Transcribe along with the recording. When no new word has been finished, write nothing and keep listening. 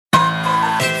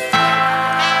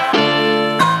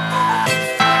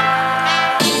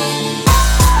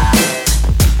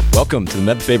Welcome to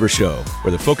the Meb Faber Show,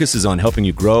 where the focus is on helping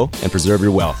you grow and preserve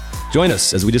your wealth. Join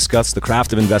us as we discuss the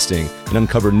craft of investing and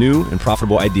uncover new and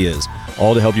profitable ideas,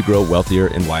 all to help you grow wealthier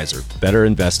and wiser. Better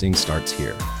investing starts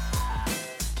here.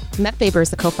 Meb Faber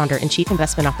is the co-founder and chief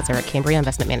investment officer at Cambria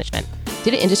Investment Management.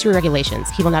 Due to industry regulations,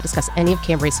 he will not discuss any of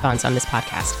Cambria's funds on this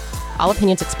podcast. All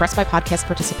opinions expressed by podcast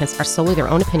participants are solely their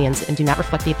own opinions and do not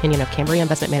reflect the opinion of Cambria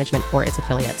Investment Management or its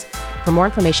affiliates. For more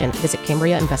information, visit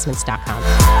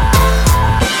CambriaInvestments.com.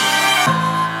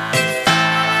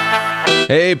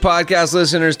 Hey, podcast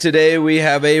listeners. Today we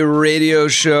have a radio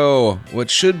show, what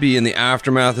should be in the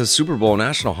aftermath of Super Bowl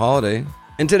national holiday.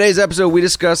 In today's episode, we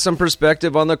discuss some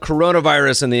perspective on the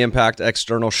coronavirus and the impact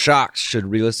external shocks should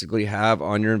realistically have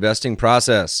on your investing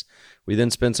process. We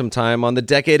then spend some time on the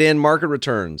decade-end market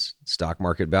returns, stock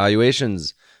market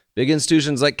valuations, big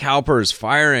institutions like CalPERS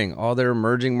firing all their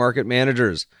emerging market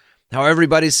managers, how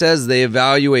everybody says they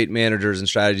evaluate managers and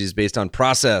strategies based on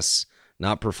process,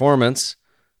 not performance,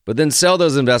 but then sell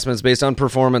those investments based on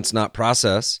performance, not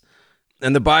process,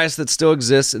 and the bias that still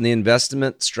exists in the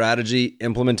investment strategy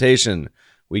implementation.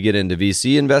 We get into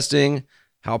VC investing,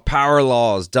 how power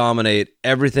laws dominate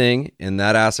everything in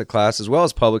that asset class, as well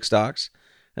as public stocks.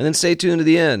 And then stay tuned to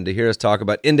the end to hear us talk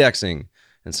about indexing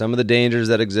and some of the dangers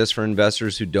that exist for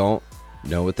investors who don't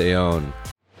know what they own.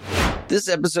 This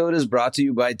episode is brought to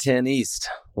you by 10 East.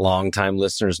 Longtime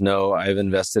listeners know I've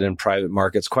invested in private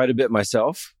markets quite a bit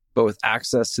myself. But with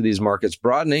access to these markets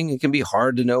broadening, it can be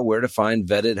hard to know where to find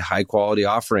vetted, high-quality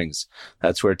offerings.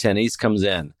 That's where 10 East comes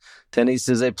in. 10 East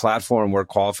is a platform where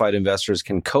qualified investors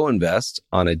can co-invest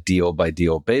on a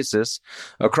deal-by-deal basis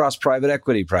across private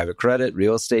equity, private credit,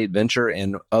 real estate, venture,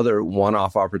 and other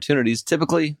one-off opportunities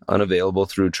typically unavailable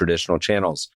through traditional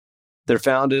channels. They're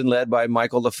founded and led by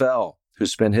Michael LaFell, who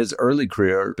spent his early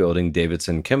career building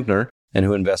Davidson Kempner, and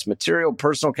who invest material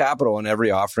personal capital in every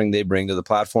offering they bring to the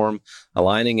platform,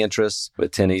 aligning interests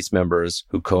with 10 East members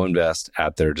who co-invest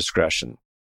at their discretion.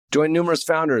 Join numerous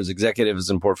founders, executives,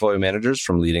 and portfolio managers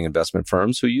from leading investment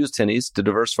firms who use 10 East to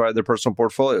diversify their personal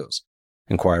portfolios.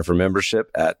 Inquire for membership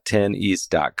at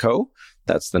 10east.co.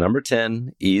 That's the number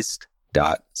 10east.co.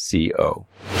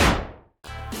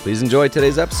 Please enjoy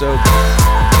today's episode.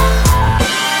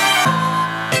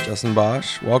 Justin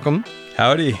Bosch, welcome.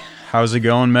 Howdy. How's it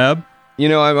going, Meb? You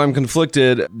know, I'm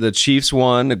conflicted. The Chiefs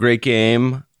won, a great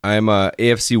game. I'm a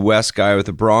AFC West guy with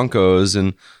the Broncos,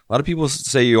 and a lot of people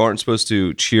say you aren't supposed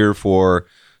to cheer for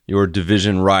your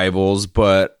division rivals,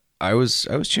 but I was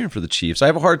cheering for the Chiefs. I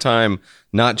have a hard time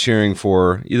not cheering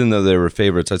for, even though they were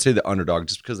favorites, I'd say the underdog,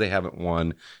 just because they haven't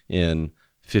won in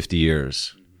 50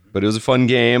 years. But it was a fun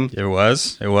game. It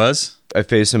was. I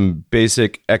faced some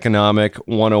basic economic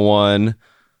 101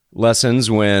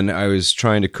 lessons when I was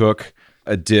trying to cook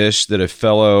a dish that a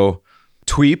fellow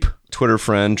Twitter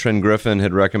friend, Trent Griffin,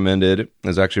 had recommended. It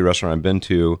was actually a restaurant I've been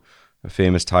to, a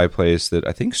famous Thai place that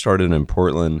I think started in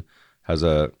Portland, has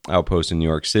a outpost in New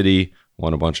York City,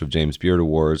 won a bunch of James Beard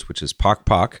Awards, which is Pak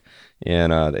Pak.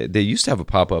 And they used to have a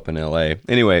pop-up in LA.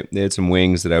 Anyway, they had some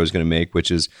wings that I was going to make,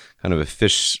 which is kind of a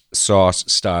fish sauce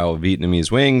style Vietnamese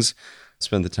wings.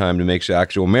 Spent the time to make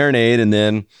actual marinade, and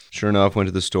then sure enough, went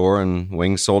to the store and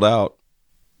wings sold out.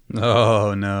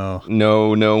 Oh, no.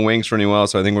 No wings for anyone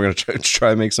else. So I think we're going to try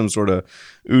to make some sort of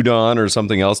udon or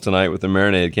something else tonight with the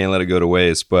marinade. Can't let it go to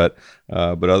waste. But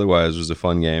otherwise, it was a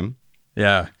fun game.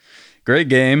 Yeah. Great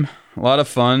game. A lot of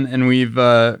fun. And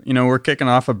we're kicking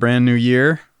off a brand new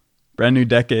year, brand new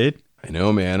decade. I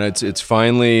know, man. It's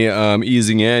finally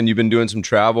easing in. You've been doing some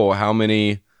travel. How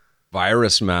many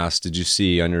virus masks did you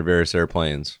see on your various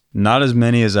airplanes? Not as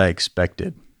many as I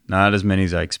expected.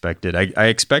 I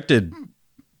expected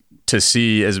to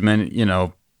see as many,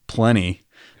 plenty,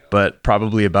 but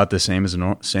probably about the same as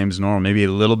normal, maybe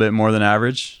a little bit more than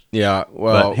average. Yeah,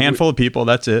 well, but handful of people,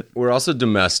 that's it. We're also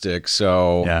domestic,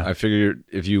 so yeah. I figured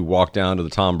if you walk down to the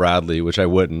Tom Bradley, which I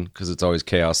wouldn't because it's always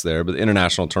chaos there, but the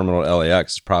international terminal at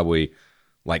LAX is probably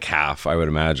like half, I would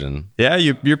imagine. Yeah,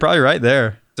 you're probably right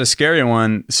there. It's a scary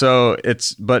one. So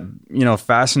but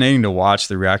fascinating to watch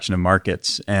the reaction of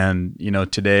markets. And,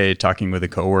 today talking with a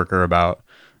coworker about,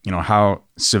 how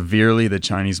severely the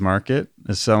Chinese market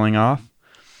is selling off.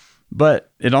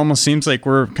 But it almost seems like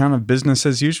we're kind of business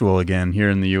as usual again here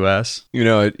in the U.S.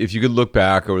 If you could look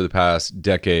back over the past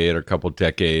decade or couple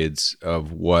decades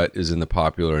of what is in the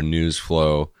popular news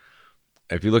flow,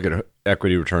 if you look at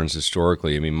equity returns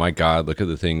historically, I mean, my God, look at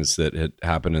the things that had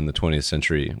happened in the 20th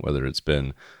century, whether it's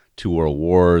been 2 world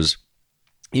wars,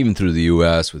 even through the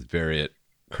U.S. with various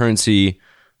currency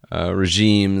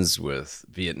regimes, with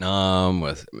Vietnam,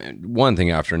 with one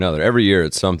thing after another. Every year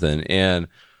it's something. And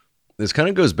this kind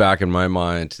of goes back in my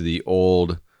mind to the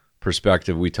old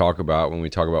perspective we talk about when we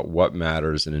talk about what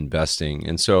matters in investing.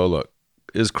 And so, look,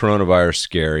 is coronavirus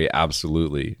scary?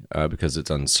 Absolutely, because it's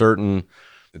uncertain.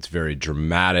 It's very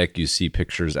dramatic. You see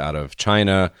pictures out of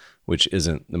China, which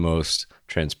isn't the most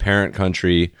transparent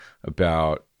country,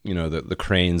 about the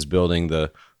cranes building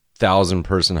the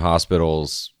 1,000-person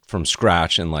hospitals from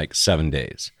scratch in like 7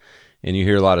 days. And you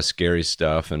hear a lot of scary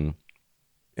stuff, and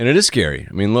it is scary.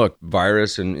 I mean, look,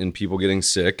 virus and people getting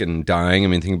sick and dying. I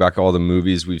mean, think back all the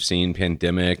movies we've seen,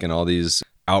 Pandemic and all these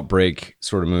outbreak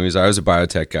sort of movies. I was a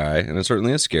biotech guy, and it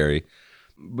certainly is scary,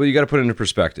 but you got to put it into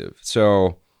perspective.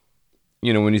 So,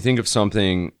 when you think of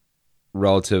something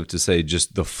relative to, say,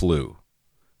 just the flu,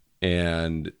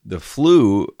 and the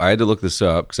flu, I had to look this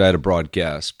up because I had a broad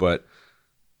guess, but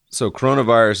so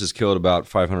coronavirus has killed about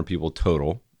 500 people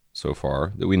total so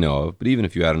far that we know of, but even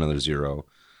if you add another zero,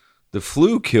 the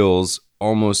flu kills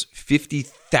almost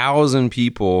 50,000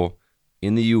 people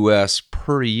in the U.S.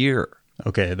 per year.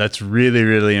 Okay, that's really,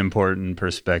 really important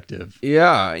perspective.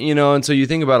 Yeah, and so you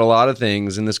think about a lot of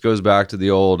things, and this goes back to the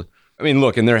old, I mean,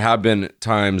 look, and there have been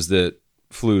times that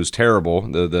flu is terrible.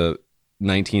 The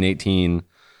 1918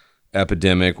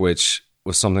 epidemic, which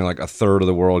was something like a third of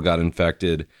the world got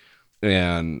infected,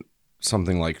 and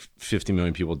something like 50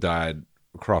 million people died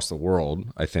across the world,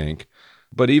 I think.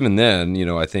 But even then,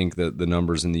 I think that the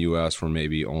numbers in the U.S. were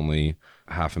maybe only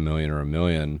 500,000 or 1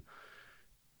 million.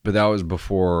 But that was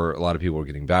before a lot of people were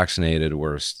getting vaccinated,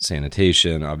 worse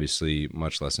sanitation, obviously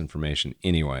much less information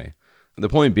anyway. The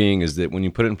point being is that when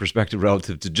you put it in perspective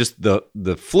relative to just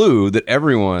the flu that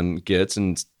everyone gets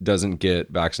and doesn't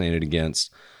get vaccinated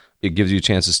against, it gives you a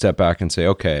chance to step back and say,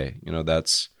 okay,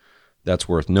 that's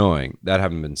worth knowing. That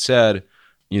having been said,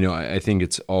 I think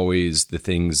it's always the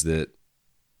things that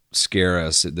scare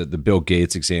us. The Bill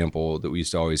Gates example that we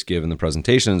used to always give in the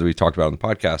presentations we talked about on the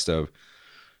podcast of,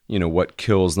 what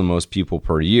kills the most people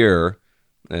per year,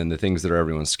 and the things that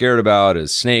everyone's scared about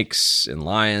is snakes and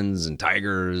lions and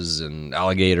tigers and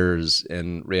alligators.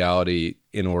 In reality,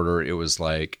 in order, it was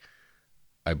like,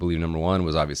 I believe number one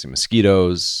was obviously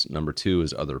mosquitoes. Number two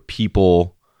is other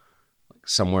people.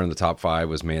 Somewhere in the top 5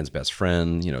 was man's best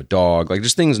friend, dog, like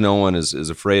just things no one is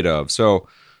afraid of. So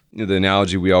the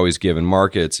analogy we always give in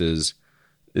markets is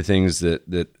the things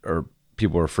that are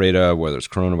people are afraid of, whether it's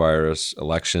coronavirus,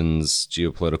 elections,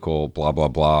 geopolitical, blah, blah,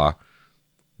 blah,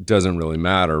 doesn't really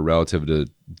matter relative to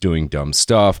doing dumb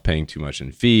stuff, paying too much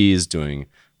in fees, doing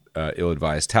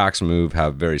ill-advised tax move,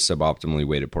 have very suboptimally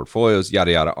weighted portfolios,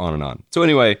 yada, yada, on and on. So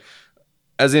anyway,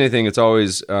 as anything, it's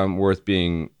always worth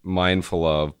being mindful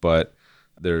of, but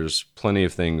there's plenty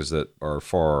of things that are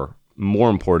far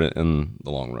more important in the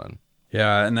long run.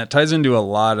 Yeah, and that ties into a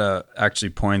lot of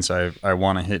actually points I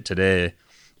want to hit today.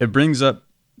 It brings up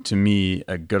to me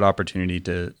a good opportunity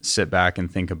to sit back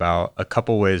and think about a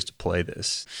couple ways to play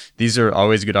this. These are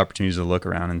always good opportunities to look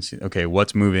around and see, okay,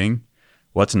 what's moving,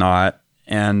 what's not,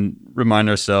 and remind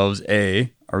ourselves,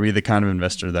 A, are we the kind of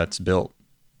investor that's built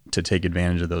to take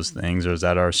advantage of those things, or is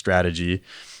that our strategy?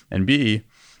 And B,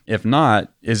 if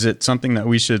not, is it something that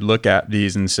we should look at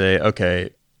these and say,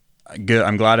 okay, good,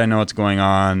 I'm glad I know what's going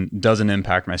on, doesn't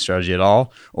impact my strategy at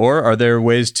all? Or are there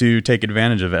ways to take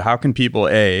advantage of it? How can people,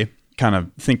 A, kind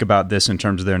of think about this in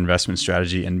terms of their investment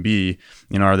strategy, and B,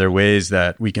 are there ways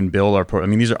that we can build our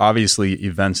these are obviously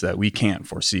events that we can't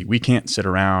foresee. We can't sit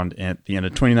around at the end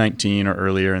of 2019 or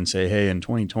earlier and say, hey, in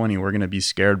 2020, we're going to be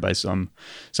scared by some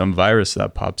virus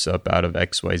that pops up out of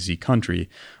XYZ country.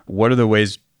 What are the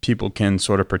ways people can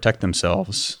sort of protect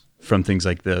themselves from things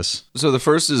like this? So the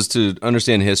first is to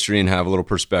understand history and have a little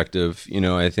perspective.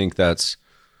 I think that's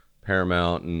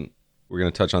paramount, and we're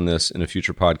going to touch on this in a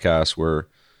future podcast. We're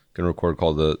going to record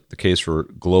called the Case for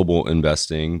Global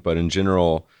Investing. But in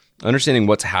general, understanding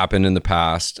what's happened in the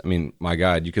past. I mean, my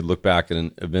God, you could look back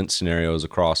at event scenarios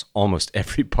across almost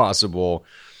every possible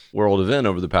world event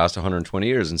over the past 120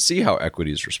 years and see how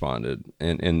equities responded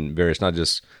in various, not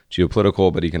just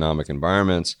geopolitical, but economic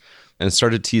environments, and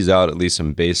start to tease out at least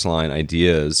some baseline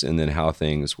ideas and then how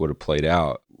things would have played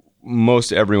out.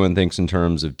 Most everyone thinks in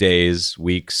terms of days,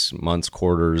 weeks, months,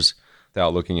 quarters,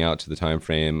 without looking out to the time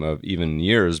frame of even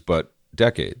years, but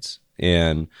decades.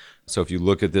 And so if you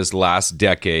look at this last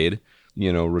decade,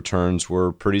 returns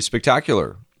were pretty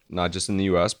spectacular, not just in the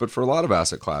U.S., but for a lot of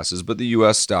asset classes. But the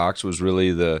U.S. stocks was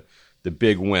really the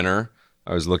big winner.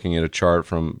 I was looking at a chart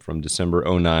from December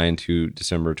 2009 to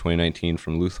December 2019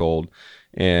 from Leuthold,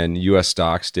 and U.S.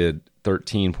 stocks did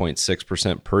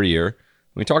 13.6% per year.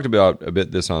 We talked about a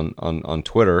bit this on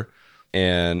Twitter.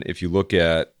 And if you look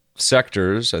at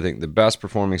sectors, I think the best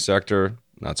performing sector,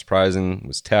 not surprising,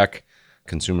 was tech,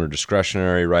 consumer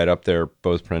discretionary right up there,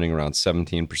 both printing around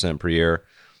 17% per year.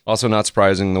 Also, not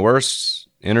surprising, the worst,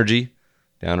 energy,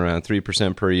 down around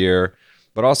 3% per year.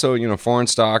 But also, foreign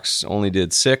stocks only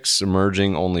did 6,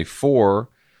 emerging only 4.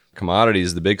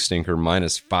 Commodities, the big stinker,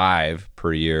 -5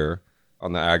 per year.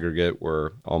 On the aggregate,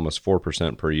 were almost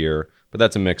 4% per year. But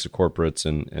that's a mix of corporates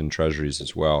and treasuries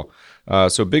as well.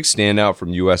 So big standout from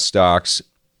U.S. stocks.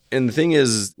 And the thing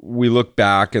is, we look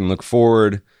back and look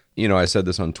forward. I said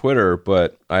this on Twitter,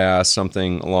 but I asked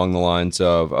something along the lines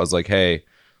of, I was like, hey,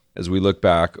 as we look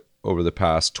back over the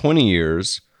past 20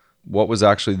 years, what was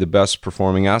actually the best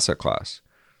performing asset class?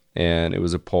 And it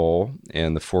was a poll,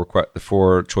 and the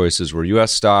four choices were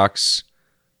U.S. stocks,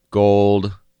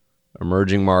 gold,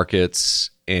 emerging markets,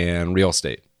 and real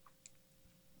estate.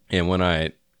 And when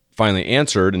I finally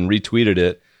answered and retweeted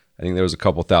it, I think there was a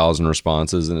couple thousand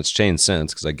responses, and it's changed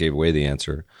since because I gave away the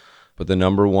answer. But the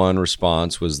number one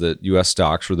response was that U.S.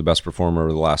 stocks were the best performer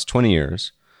over the last 20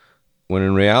 years, when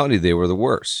in reality they were the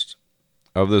worst.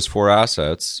 Of those 4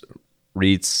 assets,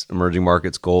 REITs, emerging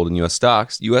markets, gold, and U.S.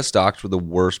 stocks were the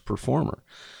worst performer.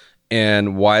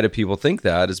 And why do people think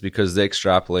that? Is because they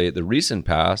extrapolate the recent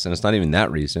past, and it's not even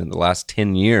that recent, the last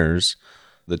 10 years,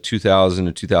 the 2000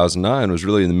 to 2009 was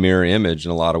really the mirror image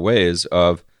in a lot of ways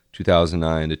of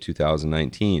 2009 to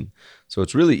 2019. So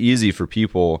it's really easy for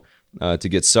people to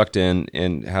get sucked in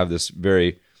and have this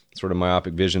very sort of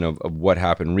myopic vision of what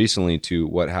happened recently to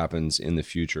what happens in the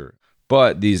future.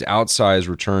 But these outsized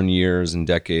return years and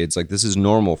decades, like this is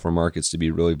normal for markets to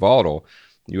be really volatile.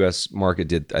 The U.S. market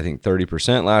did, I think,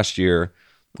 30% last year.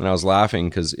 And I was laughing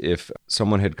because if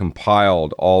someone had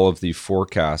compiled all of the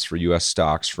forecasts for U.S.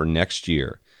 stocks for next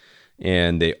year,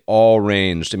 and they all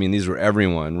ranged, these were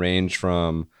everyone, ranged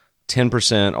from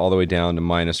 10% all the way down to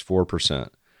 -4%.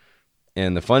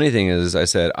 And the funny thing is, I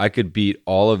said, I could beat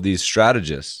all of these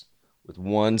strategists with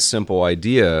one simple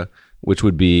idea, which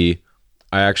would be,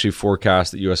 I actually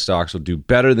forecast that U.S. stocks will do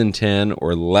better than 10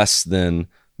 or less than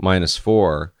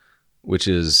 -4, which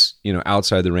is,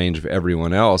 outside the range of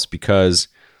everyone else, because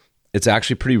it's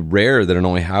actually pretty rare that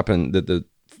that the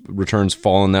returns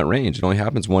fall in that range. It only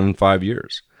happens 1 in 5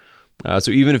 years.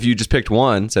 So even if you just picked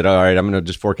one, said, all right, I'm going to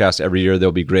just forecast every year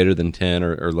they'll be greater than 10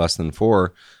 or less than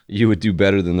 4, you would do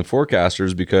better than the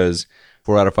forecasters because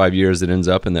 4 out of 5 years it ends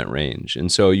up in that range.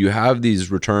 And so you have these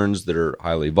returns that are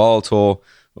highly volatile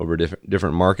over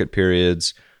different market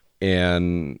periods,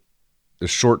 and the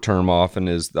short term often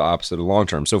is the opposite of long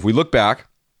term. So if we look back,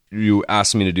 you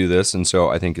asked me to do this, and so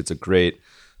I think it's a great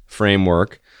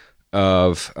framework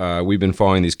of we've been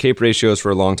following these CAPE ratios for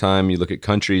a long time. You look at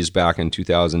countries back in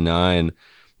 2009,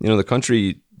 the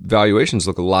country valuations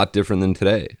look a lot different than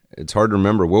today. It's hard to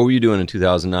remember. What were you doing in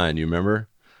 2009? Do you remember?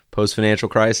 Post-financial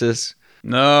crisis?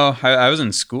 No, I was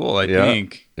in school, I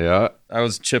think. Yeah. I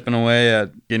was chipping away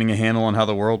at getting a handle on how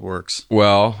the world works.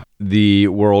 Well, the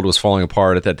world was falling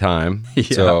apart at that time. Yeah.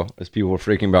 So as people were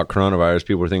freaking about coronavirus,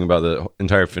 people were thinking about the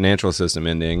entire financial system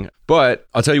ending. But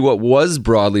I'll tell you what was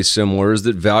broadly similar is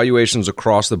that valuations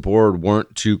across the board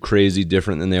weren't too crazy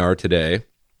different than they are today.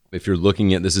 If you're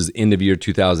looking at, this is end of year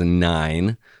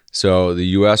 2009. So the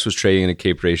U.S. was trading at a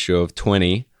CAPE ratio of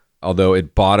 20, although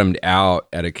it bottomed out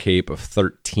at a CAPE of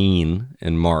 13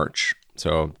 in March.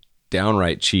 So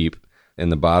downright cheap in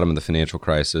the bottom of the financial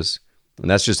crisis. And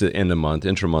that's just at end of month.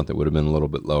 Intra-month, it would have been a little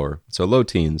bit lower. So low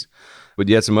teens. But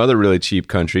you had some other really cheap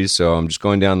countries. So I'm just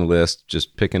going down the list,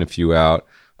 just picking a few out.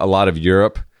 A lot of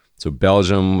Europe. So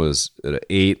Belgium was at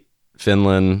 8,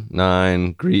 Finland,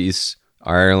 9, Greece,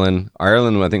 Ireland.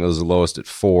 Ireland, I think, was the lowest at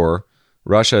 4.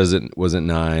 Russia was at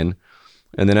 9.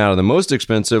 And then out of the most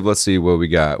expensive, let's see what we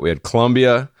got. We had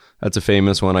Colombia. That's a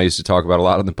famous one I used to talk about a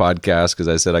lot on the podcast because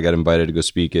I said I got invited to go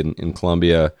speak in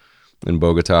Colombia, in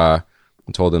Bogota,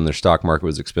 and told them their stock market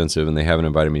was expensive and they haven't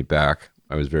invited me back.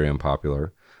 I was very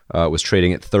unpopular. It was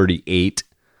trading at 38.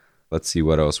 Let's see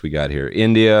what else we got here.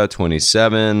 India,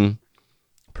 27.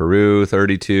 Peru,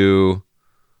 32.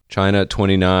 China,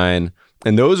 29.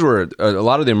 And those were, a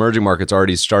lot of the emerging markets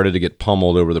already started to get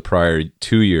pummeled over the prior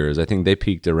 2 years. I think they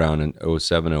peaked around in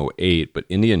 07, 08, but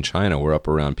India and China were up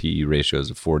around PE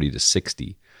ratios of 40 to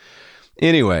 60.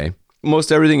 Anyway,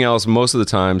 most everything else, most of the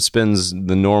time, spends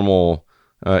the normal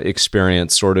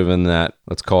experience sort of in that,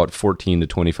 let's call it 14 to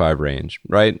 25 range,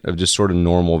 right? Of just sort of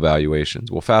normal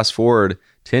valuations. Well, fast forward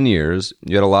 10 years,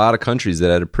 you had a lot of countries that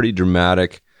had a pretty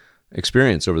dramatic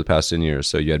experience over the past 10 years.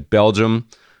 So you had Belgium,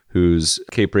 whose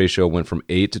CAPE ratio went from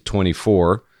 8 to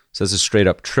 24. So that's a straight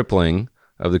up tripling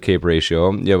of the CAPE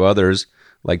ratio. You have others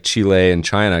like Chile and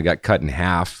China got cut in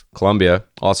half. Colombia,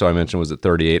 also I mentioned, was at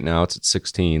 38. Now it's at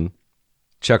 16.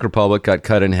 Czech Republic got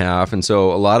cut in half. And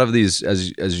so a lot of these,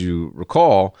 as you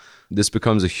recall, this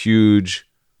becomes a huge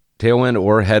tailwind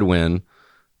or headwind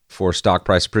for stock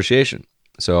price appreciation.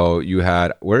 So you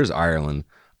had, where's Ireland?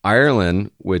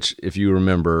 Ireland, which if you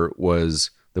remember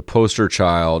was the poster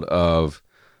child of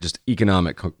just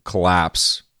economic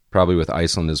collapse, probably with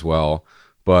Iceland as well.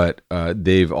 But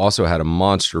they've also had a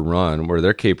monster run where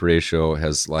their CAPE ratio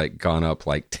has like gone up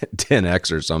like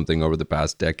 10x or something over the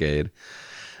past decade.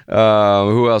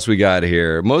 Who else we got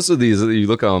here? Most of these, you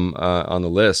look on the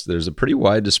list, there's a pretty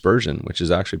wide dispersion, which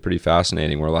is actually pretty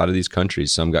fascinating, where a lot of these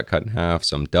countries, some got cut in half,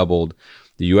 some doubled.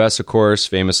 The US, of course,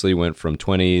 famously went from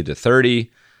 20 to 30,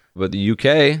 but the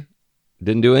UK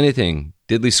didn't do anything,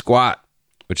 diddly squat,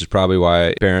 which is probably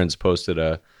why Barron's posted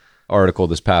a article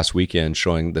this past weekend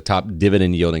showing the top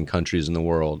dividend yielding countries in the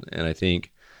world. And I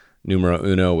think numero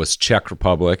uno was Czech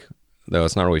Republic, though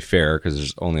it's not really fair because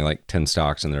there's only like 10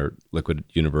 stocks in their liquid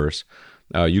universe.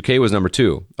 UK was number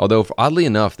 2, although oddly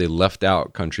enough, they left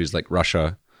out countries like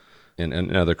Russia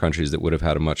and other countries that would have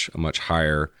had a much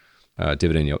higher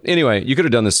dividend yield. Anyway, you could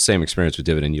have done this same experience with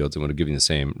dividend yields and would have given you the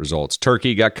same results.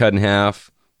 Turkey got cut in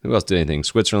half. Who else did anything?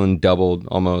 Switzerland doubled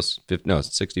almost,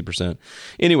 60%.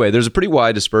 Anyway, there's a pretty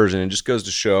wide dispersion. It just goes to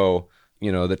show,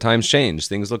 that times change.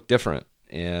 Things look different.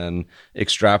 And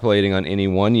extrapolating on any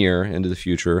one year into the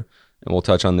future, and we'll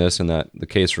touch on this in that the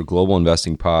case for Global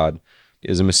Investing Pod,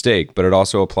 is a mistake. But it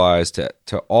also applies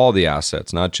to all the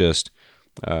assets, not just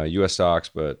U.S. stocks,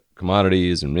 but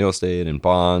commodities and real estate and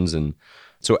bonds. And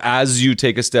so as you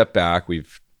take a step back,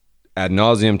 we've ad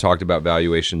nauseum talked about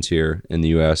valuations here in the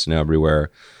U.S. and everywhere.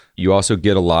 You also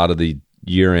get a lot of the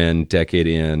year-end,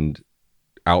 decade-end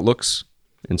outlooks.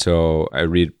 And so I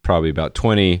read probably about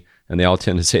 20, and they all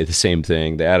tend to say the same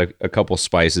thing. They add a couple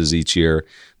spices each year.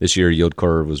 This year, yield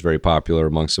curve was very popular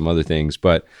amongst some other things.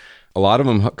 But a lot of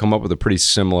them come up with a pretty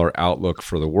similar outlook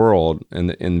for the world.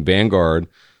 And Vanguard,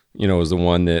 is the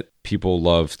one that people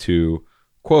love to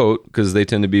quote because they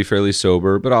tend to be fairly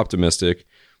sober but optimistic.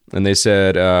 And they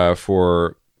said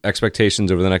for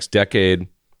expectations over the next decade,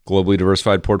 globally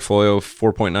diversified portfolio of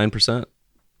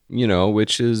 4.9%,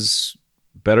 which is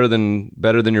better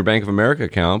than your Bank of America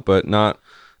account, but not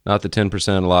the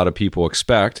 10% a lot of people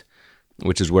expect,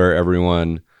 which is where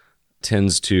everyone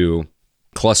tends to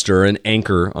cluster and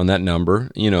anchor on that number.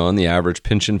 On the average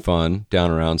pension fund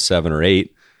down around 7 or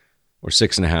 8 or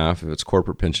 6.5 if it's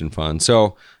corporate pension fund.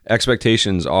 So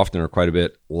expectations often are quite a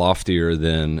bit loftier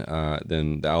than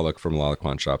the outlook from a lot of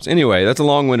quant shops. Anyway, that's a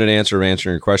long-winded answer of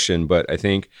answering your question, but I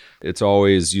think it's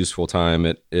always useful time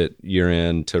at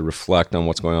year-end to reflect on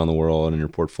what's going on in the world and your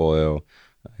portfolio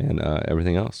and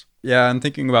everything else. Yeah, and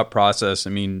thinking about process,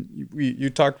 you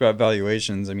talked about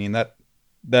valuations.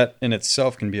 That in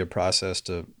itself can be a process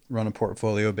to run a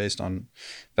portfolio based on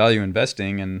value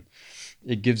investing, and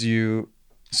it gives you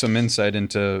some insight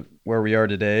into where we are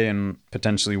today and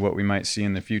potentially what we might see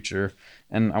in the future.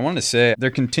 And I want to say there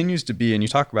continues to be, and you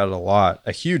talk about it a lot,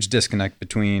 a huge disconnect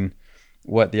between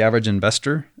what the average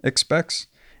investor expects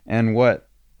and what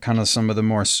kind of some of the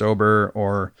more sober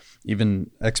or even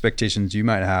expectations you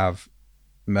might have,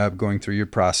 Meb, going through your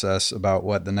process about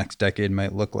what the next decade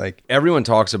might look like. Everyone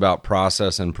talks about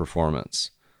process and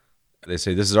performance. They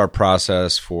say this is our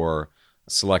process for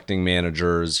selecting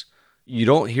managers. You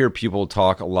don't hear people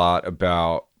talk a lot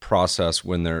about process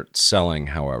when they're selling,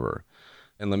 however.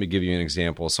 And let me give you an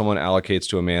example. Someone allocates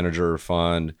to a manager or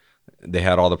fund. They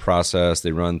had all the process.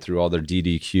 They run through all their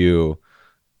DDQ.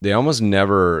 They almost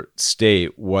never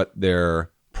state what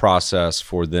their process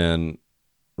for then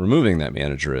removing that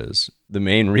manager is. The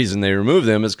main reason they remove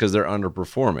them is because they're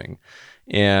underperforming.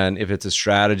 And if it's a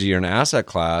strategy or an asset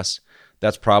class,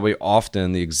 that's probably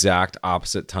often the exact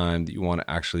opposite time that you want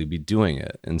to actually be doing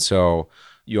it. And so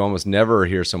you almost never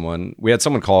hear someone, we had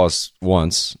someone call us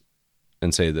once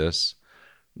and say this.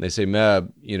 They say,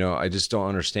 Meb, I just don't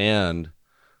understand.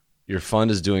 Your fund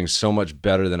is doing so much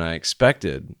better than I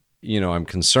expected. I'm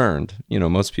concerned.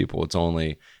 Most people, it's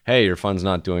only, hey, your fund's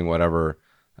not doing whatever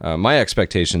my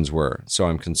expectations were, so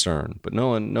I'm concerned. But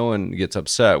no one gets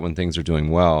upset when things are doing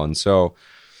well. And so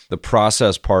the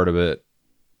process part of it,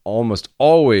 almost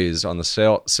always on the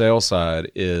sale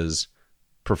side, is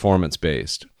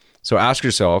performance-based. So ask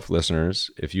yourself,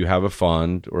 listeners, if you have a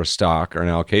fund or a stock or an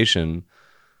allocation,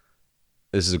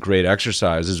 this is a great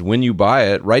exercise, is when you buy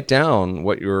it, write down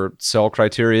what your sell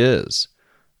criteria is.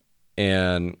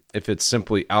 And if it's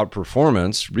simply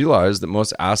outperformance, realize that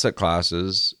most asset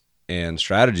classes and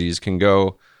strategies can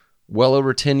go well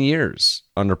over 10 years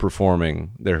underperforming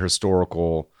their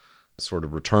historical sort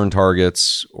of return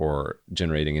targets or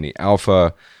generating any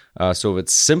alpha. So if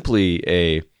it's simply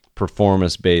a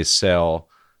performance-based sale,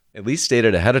 at least state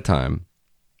it ahead of time.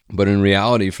 But in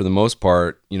reality, for the most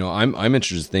part, I'm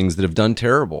interested in things that have done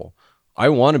terrible I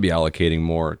want to be allocating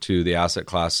more to the asset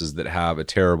classes that have a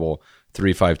terrible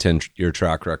 3, 5, 10-year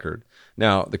track record.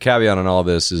 Now, the caveat on all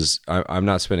this is I'm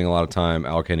not spending a lot of time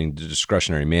allocating to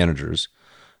discretionary managers,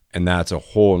 and that's a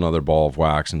whole nother ball of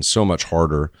wax and so much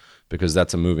harder because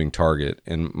that's a moving target.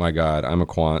 And my God, I'm a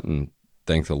quant, and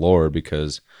thank the Lord,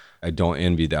 because I don't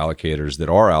envy the allocators that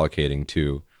are allocating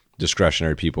to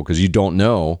discretionary people, because you don't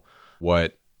know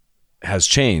what has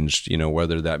changed,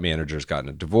 whether that manager's gotten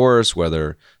a divorce,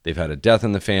 whether they've had a death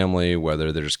in the family,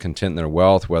 whether they're just content in their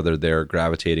wealth, whether they're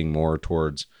gravitating more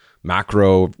towards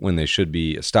macro when they should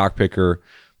be a stock picker.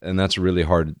 And that's a really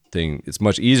hard thing. It's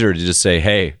much easier to just say,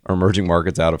 hey, our emerging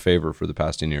market's out of favor for the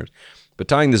past 10 years. But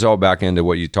tying this all back into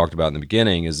what you talked about in the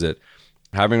beginning is that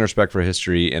having respect for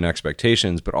history and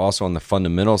expectations, but also on the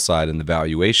fundamental side and the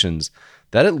valuations,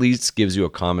 that at least gives you a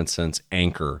common sense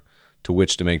anchor to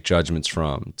which to make judgments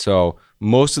from. So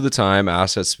most of the time,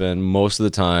 assets spend most of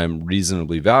the time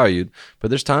reasonably valued,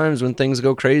 but there's times when things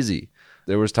go crazy.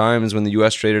 There was times when the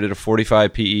U.S. traded at a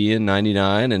 45 PE in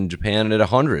 99 and Japan at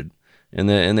 100 in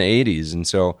the 80s. And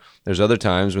so there's other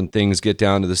times when things get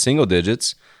down to the single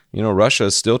digits. Russia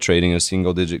is still trading a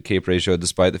single digit CAPE ratio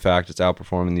despite the fact it's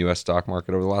outperforming the U.S. stock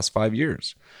market over the last 5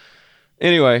 years.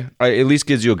 Anyway, it at least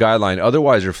gives you a guideline.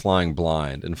 Otherwise, you're flying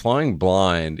blind. And flying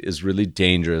blind is really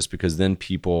dangerous because then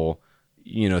people,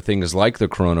 things like the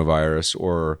coronavirus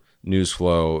or news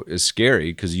flow is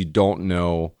scary because you don't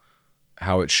know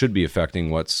how it should be affecting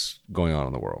what's going on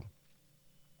in the world.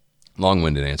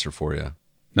 Long-winded answer for you.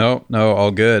 No,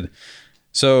 all good.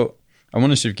 So I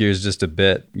want to shift gears just a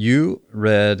bit. You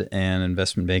read an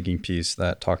investment banking piece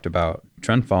that talked about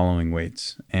trend following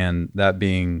weights, and that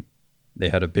being, they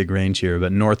had a big range here,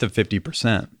 but north of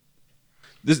 50%.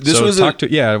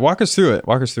 Walk us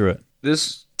through it.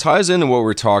 This ties into what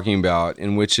we're talking about,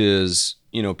 in which is,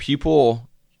 people,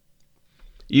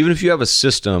 even if you have a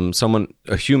system,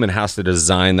 a human has to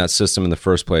design that system in the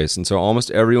first place. And so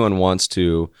almost everyone wants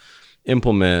to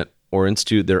implement or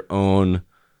institute their own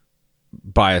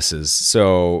biases.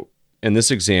 So in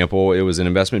this example, it was an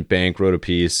investment bank wrote a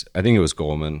piece. I think it was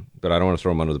Goldman, but I don't want to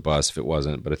throw them under the bus if it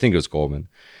wasn't, but I think it was Goldman.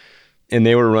 And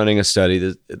they were running a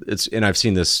study and I've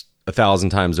seen this 1,000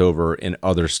 times over in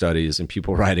other studies and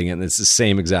people writing it, and it's the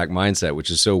same exact mindset, which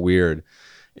is so weird,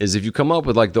 is if you come up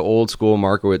with like the old school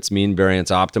Markowitz mean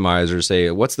variance optimizer, say,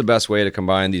 what's the best way to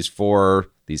combine these 4,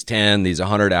 these 10, these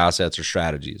 100 assets or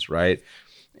strategies, right?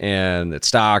 And it's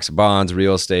stocks, bonds,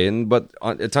 real estate, but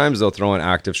at times they'll throw in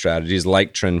active strategies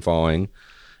like trend following,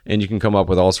 and you can come up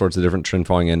with all sorts of different trend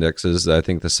following indexes. I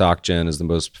think the SocGen is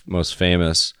the most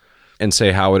famous, and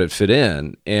say, how would it fit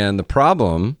in? And the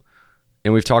problem,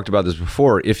 and we've talked about this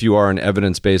before, if you are an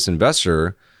evidence-based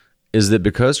investor, is that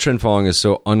because trend following is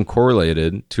so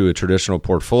uncorrelated to a traditional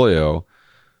portfolio,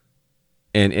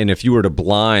 and if you were to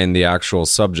blind the actual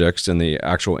subjects and the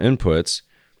actual inputs,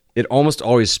 it almost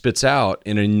always spits out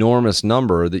an enormous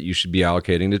number that you should be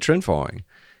allocating to trend following.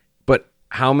 But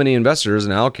how many investors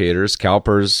and allocators,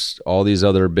 CalPERS, all these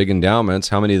other big endowments,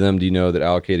 how many of them do you know that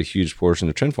allocate a huge portion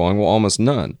to trend following? Well, almost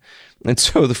none. And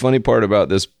so the funny part about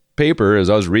this paper, as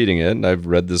I was reading it, and I've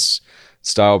read this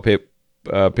style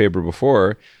paper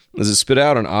before, is it spit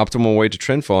out an optimal weight to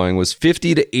trend following was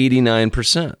 50 to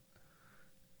 89%,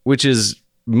 which is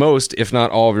most, if not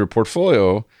all, of your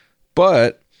portfolio.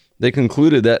 But they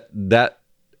concluded that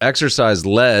exercise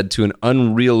led to an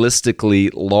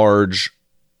unrealistically large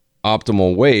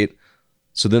optimal weight,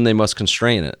 so then they must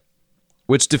constrain it,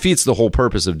 which defeats the whole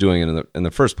purpose of doing it in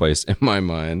the first place, in my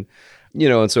mind.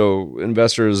 And so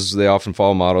investors, they often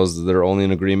follow models that are only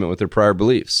in agreement with their prior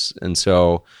beliefs. And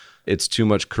so it's too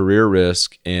much career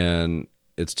risk and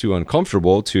it's too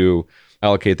uncomfortable to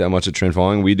allocate that much of trend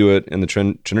following. We do it in the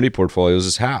Trinity portfolios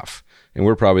as half. And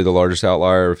we're probably the largest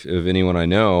outlier of anyone I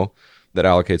know that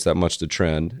allocates that much to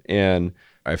trend. And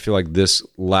I feel like this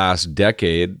last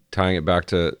decade, tying it back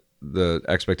to the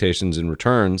expectations and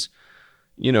returns,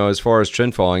 as far as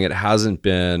trend following, it hasn't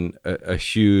been a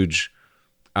huge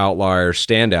outlier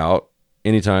standout.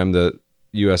 Anytime the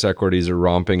U.S. equities are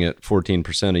romping at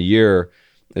 14% a year,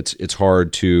 it's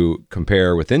hard to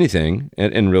compare with anything,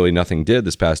 and really nothing did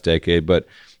this past decade. But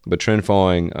trend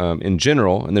following in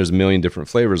general, and there's a million different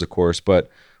flavors, of course, but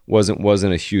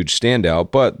wasn't a huge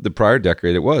standout. But the prior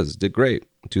decade, it did great,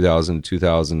 2000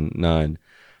 2009.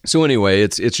 So anyway,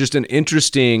 it's just an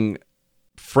interesting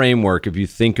framework if you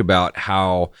think about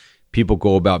how people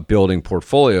go about building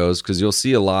portfolios, because you'll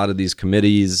see a lot of these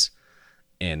committees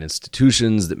and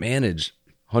institutions that manage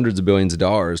hundreds of billions of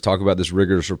dollars talk about this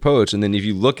rigorous approach. And then if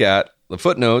you look at the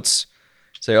footnotes,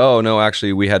 say, oh, no,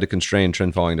 actually, we had to constrain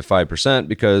trend following to 5%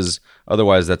 because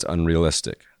otherwise that's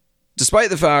unrealistic. Despite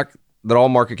the fact that all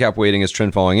market cap weighting is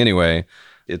trend following anyway.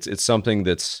 It's something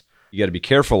that's you got to be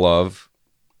careful of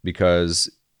because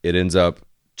it ends up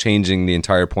changing the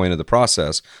entire point of the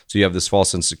process. So you have this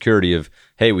false insecurity of,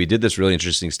 hey, we did this really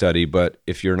interesting study, but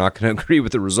if you're not going to agree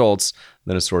with the results,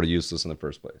 then it's sort of useless in the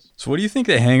first place. So what do you think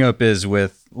the hang up is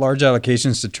with large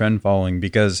allocations to trend following?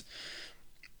 Because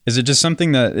is it just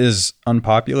something that is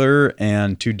unpopular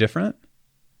and too different?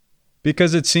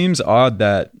 Because it seems odd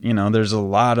that, there's a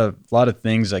lot of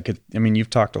things that could,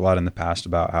 you've talked a lot in the past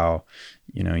about how,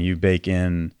 you bake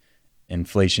in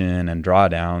inflation and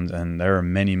drawdowns, and there are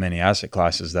many, many asset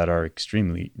classes that are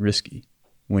extremely risky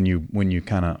when you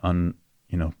kind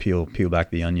of peel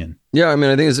back the onion. Yeah,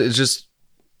 I think it's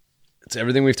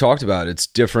everything we've talked about. It's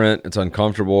different. It's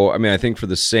uncomfortable. I think for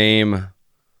the same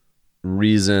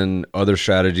reason other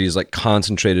strategies like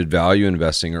concentrated value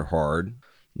investing are hard.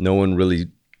 No one really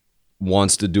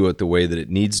wants to do it the way that it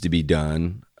needs to be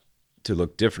done to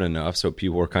look different enough. So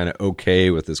people are kind of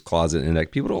okay with this closet index.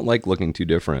 People don't like looking too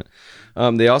different.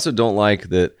 They also don't like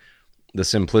that the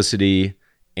simplicity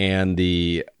and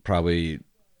the probably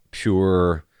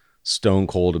pure stone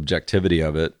cold objectivity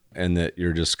of it, and that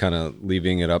you're just kind of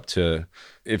leaving it up to,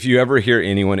 if you ever hear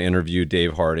anyone interview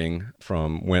Dave Harding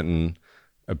from Winton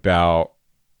about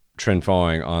trend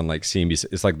following on like CNBC,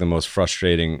 it's like the most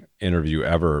frustrating interview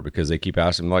ever because they keep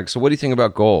asking him like, so what do you think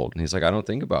about gold? And he's like, I don't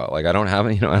think about it. Like, I don't have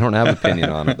an opinion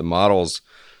on it. The models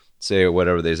say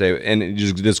whatever they say. And it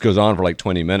just goes on for like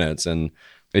 20 minutes and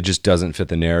it just doesn't fit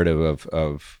the narrative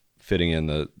of fitting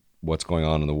in what's going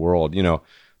on in the world. There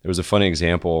was a funny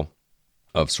example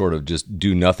of sort of just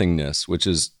do nothingness, which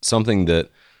is something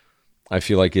that I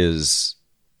feel like is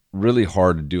really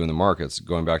hard to do in the markets.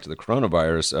 Going back to the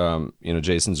coronavirus,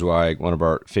 Jason Zweig, one of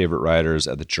our favorite writers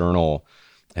at the Journal,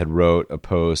 had wrote a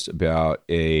post about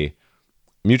a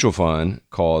mutual fund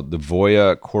called the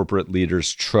Voya Corporate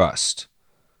Leaders Trust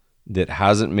that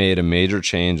hasn't made a major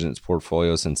change in its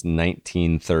portfolio since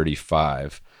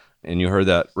 1935. And you heard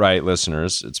that right,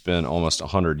 listeners. It's been almost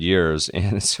 100 years.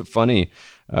 And it's funny,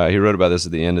 he wrote about this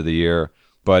at the end of the year,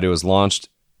 but it was launched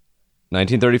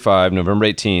 1935, November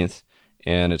 18th,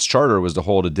 and its charter was to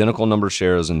hold identical number of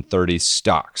shares in 30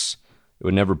 stocks. It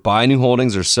would never buy new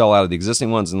holdings or sell out of the existing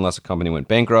ones unless a company went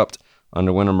bankrupt,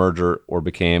 underwent a merger, or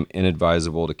became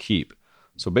inadvisable to keep.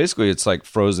 So basically, it's like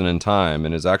frozen in time,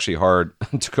 and it's actually hard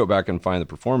to go back and find the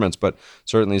performance, but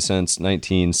certainly since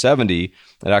 1970, it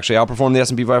actually outperformed the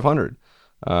S&P 500,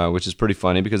 which is pretty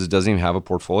funny because it doesn't even have a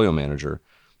portfolio manager.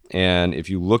 And if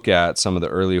you look at some of the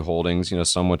early holdings,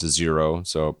 some went to zero.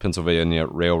 So Pennsylvania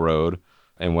Railroad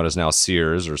and what is now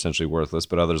Sears are essentially worthless,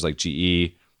 but others like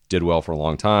GE did well for a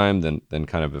long time, then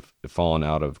kind of have fallen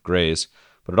out of grace.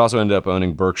 But it also ended up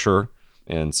owning Berkshire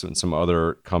and some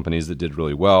other companies that did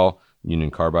really well.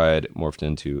 Union Carbide morphed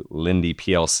into Linde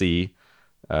PLC,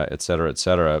 et cetera, et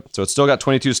cetera. So it's still got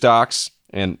 22 stocks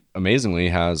and amazingly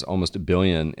has almost $1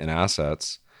 billion in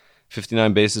assets,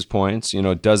 59 basis points.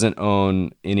 It doesn't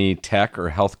own any tech or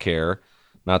healthcare,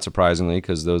 not surprisingly,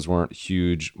 because those weren't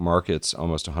huge markets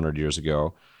almost 100 years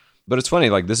ago. But it's funny,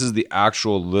 like this is the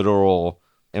actual literal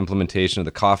implementation of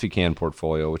the coffee can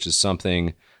portfolio, which is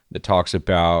something that talks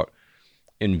about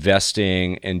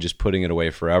investing and just putting it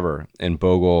away forever. And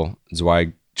Bogle,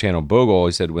 Zweig channel Bogle,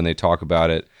 he said when they talk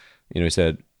about it, he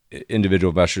said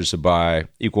individual investors should buy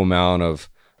equal amount of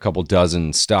a couple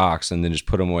dozen stocks and then just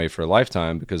put them away for a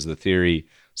lifetime because the theory,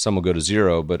 some will go to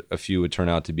zero, but a few would turn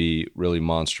out to be really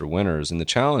monster winners. And the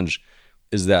challenge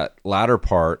is that latter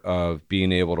part of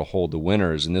being able to hold the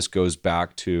winners. And this goes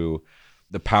back to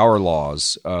the power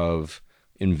laws of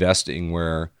investing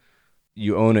where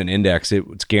you own an index,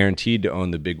 it's guaranteed to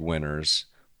own the big winners.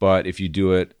 But if you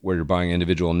do it where you're buying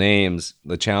individual names,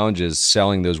 the challenge is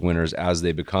selling those winners as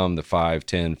they become the 5,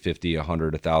 10, 50,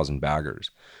 100, 1,000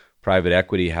 baggers. Private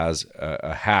equity has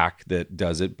a hack that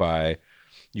does it by,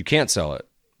 you can't sell it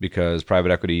because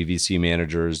private equity VC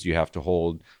managers, you have to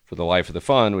hold for the life of the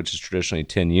fund, which is traditionally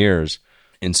 10 years.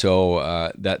 And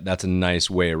so that's a nice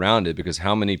way around it because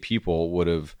how many people would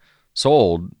have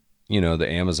sold, the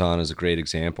Amazon is a great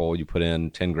example. You put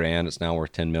in 10 grand, it's now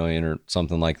worth 10 million or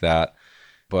something like that,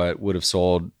 but would have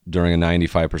sold during a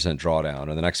 95% drawdown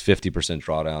or the next 50%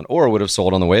 drawdown, or would have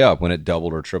sold on the way up when it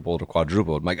doubled or tripled or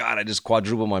quadrupled. My God, I just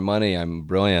quadrupled my money. I'm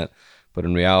brilliant. But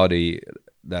in reality,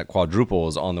 that quadruple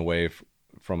is on the way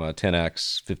from a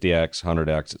 10x, 50x,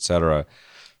 100x, et cetera.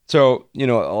 So, a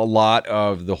lot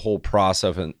of the whole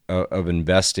process of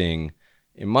investing,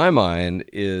 in my mind,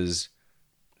 is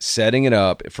setting it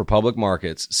up for public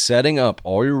markets, setting up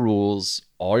all your rules,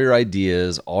 all your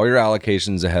ideas, all your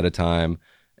allocations ahead of time,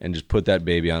 and just put that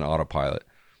baby on autopilot.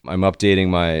 I'm updating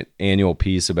my annual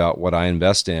piece about what I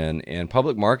invest in. And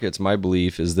public markets, my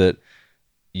belief is that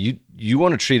you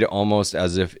want to treat it almost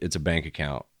as if it's a bank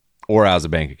account or as a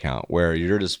bank account where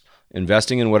you're just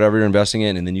investing in whatever you're investing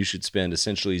in, and then you should spend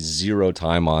essentially zero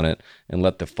time on it and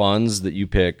let the funds that you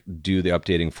pick do the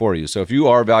updating for you. So if you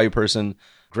are a value person,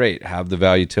 great, have the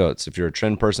value tilts. If you're a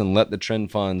trend person, let the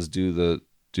trend funds do the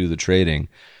trading.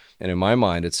 And in my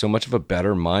mind, it's so much of a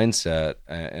better mindset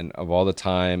and of all the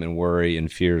time and worry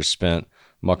and fears spent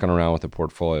mucking around with the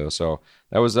portfolio. So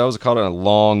that was kind of a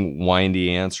long,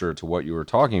 windy answer to what you were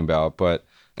talking about. But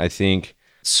I think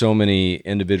so many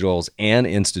individuals and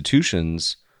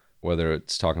institutions, whether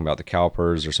it's talking about the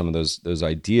CalPERS or some of those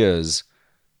ideas,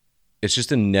 it's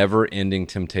just a never-ending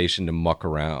temptation to muck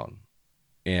around.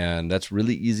 And that's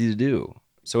really easy to do.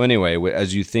 So anyway,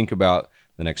 as you think about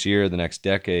the next year, the next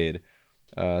decade,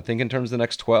 think in terms of the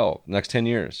next 12, next 10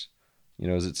 years.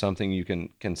 Is it something you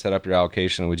can set up your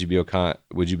allocation? Would you be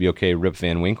okay Rip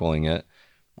Van Winkling it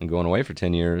and going away for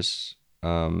 10 years?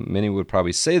 Many would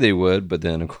probably say they would, but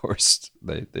then of course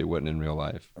they wouldn't in real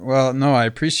life. Well, no, I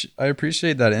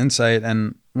appreciate that insight.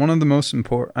 And one of the most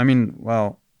important,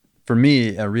 for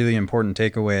me, a really important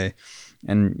takeaway,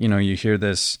 and you hear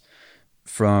this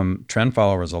from trend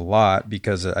followers a lot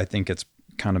because I think it's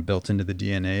kind of built into the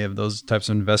DNA of those types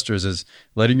of investors, is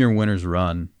letting your winners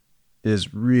run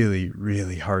is really,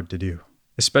 really hard to do,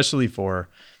 especially for,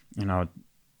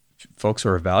 folks who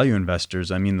are value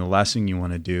investors. I mean, the last thing you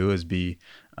want to do is be,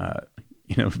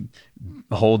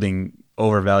 holding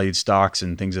overvalued stocks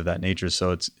and things of that nature.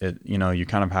 So you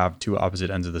kind of have two opposite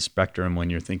ends of the spectrum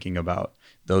when you're thinking about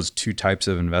those two types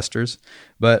of investors.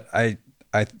 But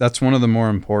that's one of the more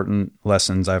important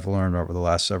lessons I've learned over the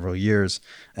last several years.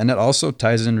 And it also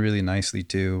ties in really nicely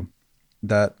to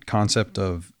that concept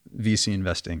of VC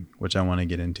investing, which I want to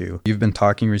get into. You've been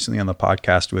talking recently on the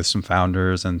podcast with some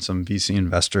founders and some VC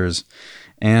investors,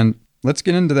 and let's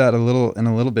get into that in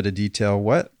a little bit of detail.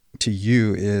 What to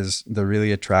you is the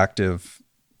really attractive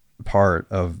part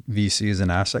of VC as an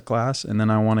asset class? And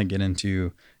then I want to get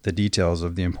into the details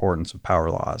of the importance of power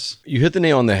laws. You hit the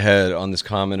nail on the head on this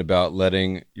comment about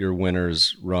letting your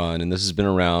winners run. And this has been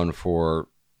around for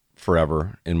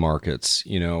forever in markets,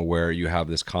 where you have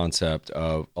this concept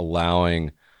of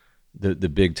allowing the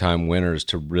big time winners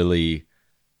to really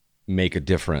make a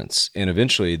difference. And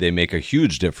eventually they make a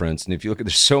huge difference. And if you look at,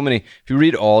 if you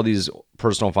read all these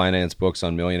personal finance books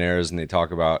on millionaires and they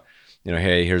talk about,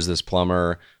 hey, here's this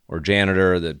plumber or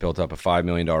janitor that built up a $5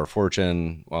 million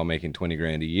fortune while making 20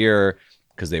 grand a year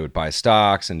because they would buy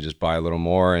stocks and just buy a little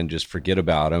more and just forget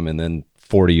about them. And then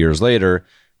 40 years later,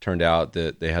 turned out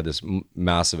that they had this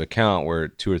massive account where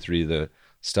 2 or 3 of the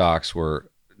stocks were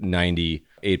 98%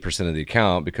 of the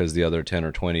account because the other 10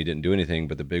 or 20 didn't do anything,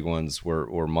 but the big ones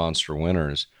were monster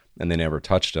winners and they never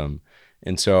touched them.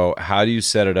 And so how do you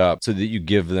set it up so that you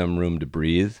give them room to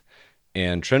breathe?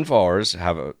 And trend followers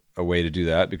have a way to do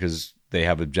that because they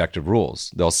have objective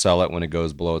rules. They'll sell it when it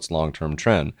goes below its long-term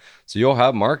trend. So you'll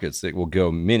have markets that will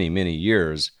go many, many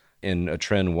years in a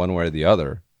trend one way or the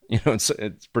other. It's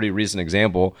a pretty recent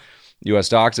example. U.S.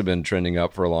 stocks have been trending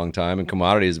up for a long time and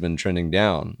commodities have been trending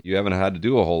down. You haven't had to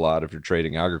do a whole lot if you're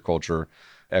trading agriculture,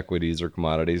 equities, or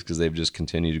commodities because they've just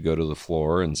continued to go to the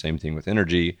floor, and same thing with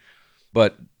energy.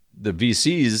 But the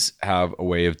VCs have a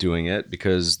way of doing it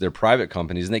because they're private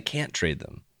companies and they can't trade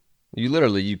them.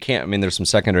 You can't. I mean, there's some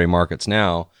secondary markets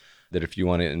now that if you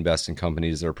want to invest in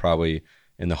companies that are probably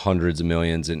in the hundreds of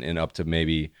millions and up to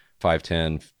maybe 5,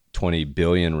 10, 20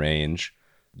 billion range.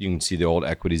 You can see the old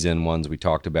equities in ones we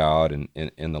talked about and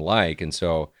the like. And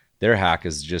so their hack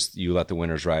is just you let the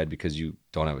winners ride because you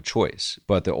don't have a choice.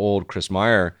 But the old Chris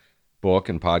Meyer book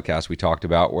and podcast we talked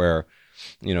about where,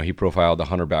 he profiled the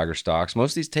 100 bagger stocks.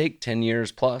 Most of these take 10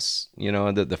 years plus.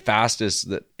 The fastest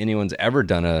that anyone's ever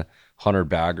done a 100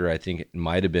 bagger, I think it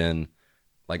might have been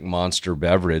like Monster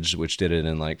Beverage, which did it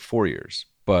in like 4 years.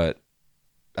 But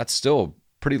that's still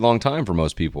a pretty long time for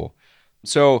most people.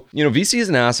 So, VC is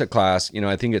an asset class.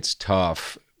 I think it's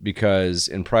tough because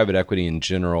in private equity in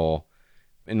general,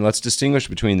 and let's distinguish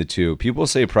between the two. People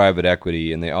say private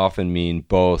equity, and they often mean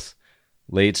both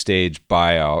late stage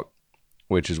buyout,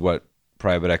 which is what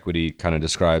private equity kind of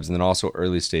describes, and then also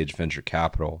early stage venture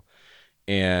capital.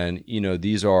 And,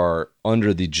 these are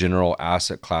under the general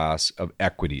asset class of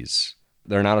equities.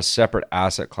 They're not a separate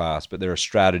asset class, but they're a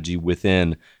strategy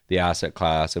within the asset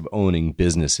class of owning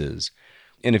businesses.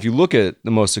 And if you look at the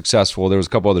most successful, there was a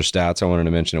couple other stats I wanted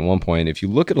to mention at one point. If you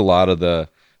look at a lot of the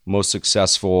most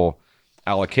successful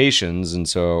allocations, and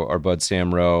so our bud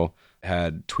Sam Rowe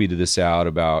had tweeted this out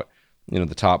about,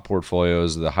 the top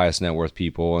portfolios, the highest net worth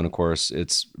people. And of course,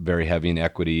 it's very heavy in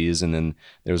equities. And then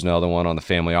there's another one on the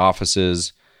family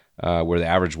offices, where the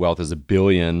average wealth is $1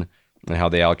 billion, and how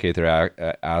they allocate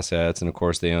their assets. And of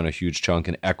course, they own a huge chunk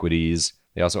in equities.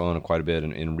 They also own quite a bit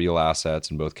in real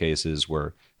assets in both cases,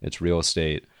 where it's real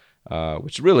estate,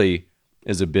 which really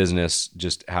is a business,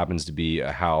 just happens to be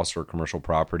a house or commercial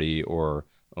property, or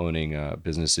owning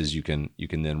businesses you can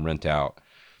then rent out.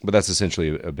 But that's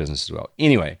essentially a business as well.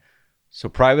 Anyway, so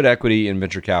private equity and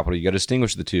venture capital, you got to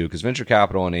distinguish the two, because venture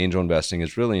capital and angel investing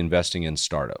is really investing in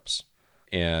startups.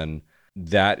 And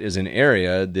that is an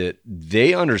area that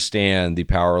they understand the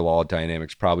power law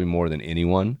dynamics probably more than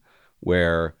anyone,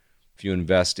 where if you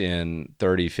invest in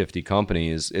 30, 50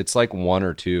 companies, it's like one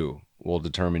or two will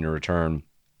determine your return.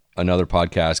 Another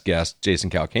podcast guest, Jason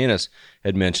Calacanis,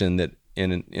 had mentioned that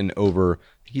in over,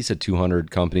 I think he said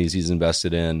 200 companies he's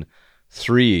invested in,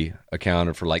 3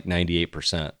 accounted for like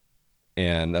 98%.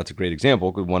 And that's a great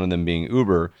example, because one of them being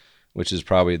Uber, which is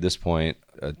probably at this point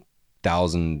a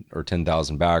 1,000 or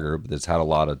 10,000 bagger, but it's had a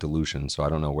lot of dilution, so I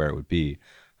don't know where it would be,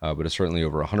 but it's certainly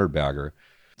over 100 bagger.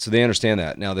 So they understand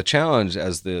that. Now the challenge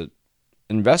as the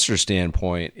investor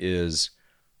standpoint is,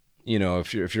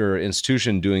 if you're an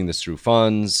institution doing this through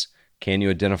funds, can you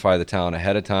identify the talent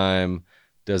ahead of time?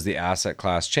 Does the asset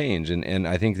class change? And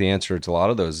I think the answer to a lot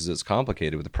of those is it's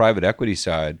complicated. With the private equity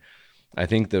side, I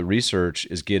think the research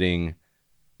is getting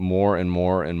more and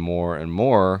more and more and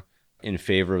more in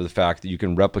favor of the fact that you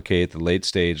can replicate the late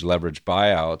stage leverage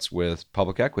buyouts with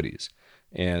public equities.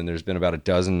 And there's been about a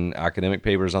dozen academic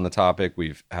papers on the topic.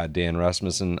 We've had Dan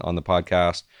Rasmussen on the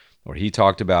podcast where he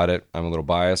talked about it. I'm a little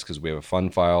biased because we have a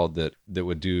fund file that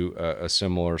would do a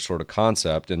similar sort of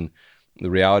concept. And the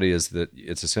reality is that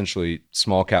it's essentially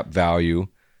small cap value,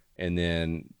 and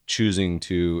then choosing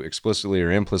to explicitly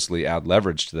or implicitly add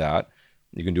leverage to that.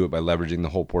 You can do it by leveraging the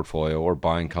whole portfolio or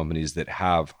buying companies that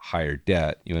have higher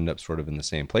debt. You end up sort of in the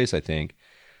same place, I think.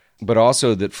 But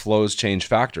also that flows change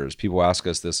factors. People ask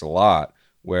us this a lot,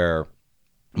 where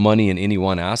money in any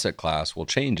one asset class will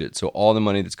change it. So all the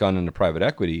money that's gone into private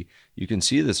equity, you can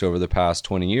see this over the past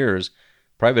 20 years.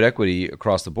 Private equity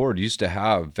across the board used to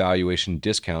have valuation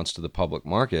discounts to the public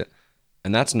market,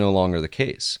 and that's no longer the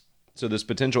case. So this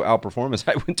potential outperformance,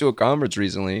 I went to a conference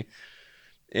recently,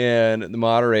 and the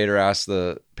moderator asked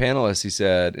the panelists, he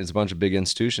said, it's a bunch of big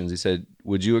institutions, he said,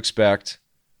 would you expect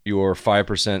your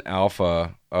 5%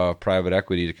 alpha of private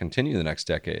equity to continue the next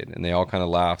decade? And they all kind of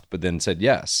laughed, but then said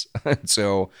yes.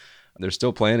 So they're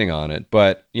still planning on it.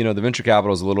 But, the venture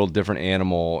capital is a little different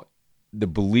animal. The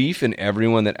belief in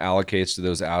everyone that allocates to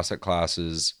those asset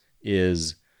classes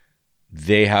is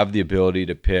they have the ability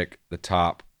to pick the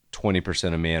top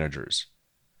 20% of managers.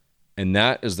 And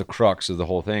that is the crux of the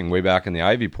whole thing. Way back in the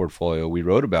Ivy portfolio, we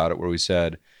wrote about it, where we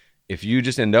said, if you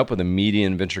just end up with a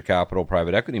median venture capital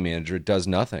private equity manager, it does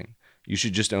nothing. You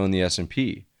should just own the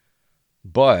S&P.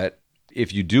 But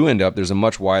if you do end up, there's a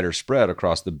much wider spread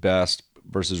across the best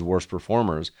versus worst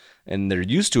performers. And there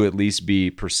used to at least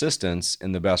be persistence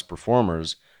in the best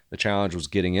performers. The challenge was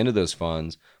getting into those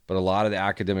funds. But a lot of the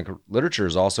academic literature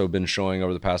has also been showing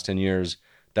over the past 10 years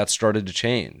that started to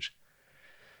change.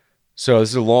 So this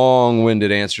is a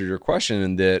long-winded answer to your question,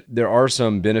 in that there are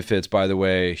some benefits, by the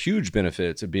way, huge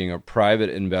benefits of being a private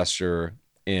investor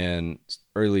in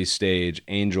early stage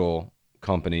angel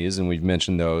companies. And we've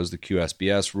mentioned those, the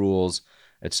QSBS rules,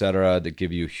 et cetera, that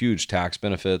give you huge tax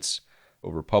benefits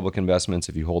over public investments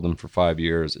if you hold them for 5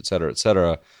 years, et cetera, et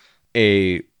cetera.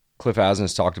 Cliff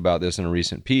Asness talked about this in a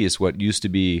recent piece. What used to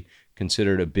be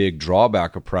considered a big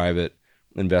drawback of private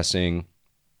investing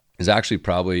is actually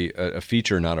probably a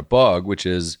feature, not a bug, which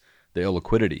is the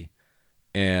illiquidity.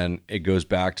 And it goes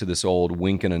back to this old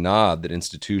wink and a nod that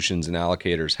institutions and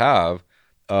allocators have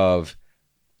of,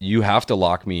 you have to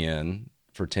lock me in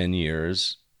for 10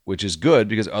 years, which is good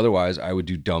because otherwise I would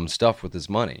do dumb stuff with this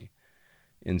money.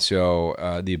 And so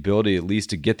the ability at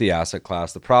least to get the asset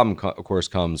class, the problem, of course,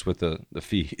 comes with the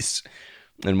fees.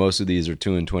 And most of these are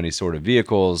 2 and 20 sort of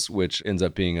vehicles, which ends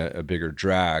up being a bigger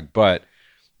drag. But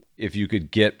if you could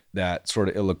get that sort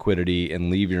of illiquidity and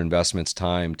leave your investments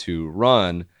time to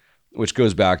run, which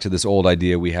goes back to this old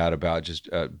idea we had about just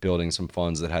building some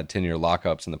funds that had 10-year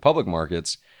lockups in the public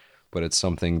markets, but it's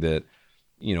something that,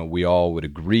 we all would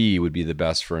agree would be the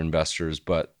best for investors,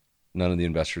 but none of the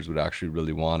investors would actually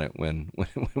really want it when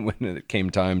it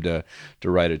came time to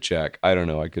write a check. I don't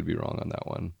know. I could be wrong on that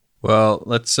one. Well,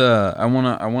 let's. I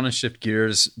want to shift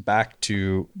gears back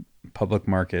to public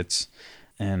markets.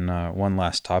 And one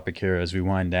last topic here as we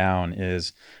wind down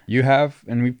is you have,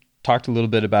 and we've talked a little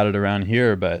bit about it around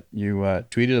here, but you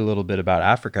tweeted a little bit about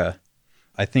Africa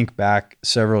I think back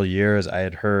several years, I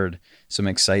had heard some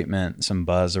excitement, some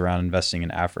buzz around investing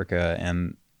in Africa.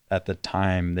 And at the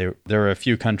time, there were a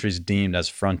few countries deemed as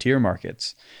frontier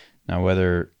markets. Now,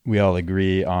 whether we all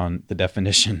agree on the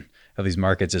definition of these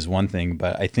markets is one thing,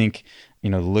 but I think,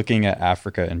 looking at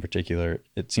Africa in particular,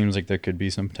 it seems like there could be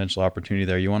some potential opportunity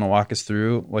there. You want to walk us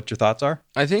through what your thoughts are?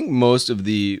 I think most of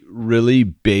the really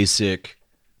basic,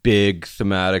 big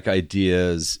thematic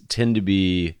ideas tend to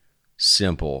be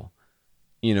simple,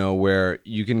 where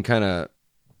you can kind of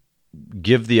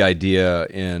give the idea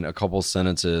in a couple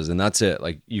sentences and that's it.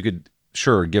 Like you could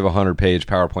sure give a 100-page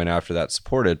PowerPoint after that,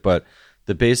 support it, but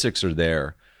the basics are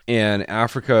there. And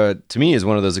Africa, to me, is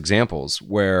one of those examples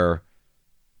where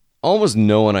almost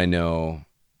no one I know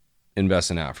invests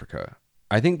in Africa.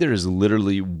 I think there is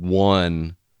literally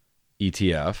one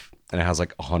ETF, and it has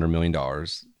like $100 million,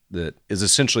 that is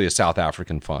essentially a South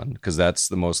African fund because that's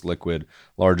the most liquid,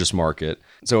 largest market.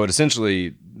 So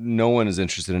essentially, no one is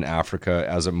interested in Africa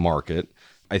as a market.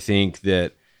 I think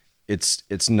that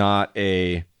it's not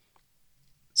a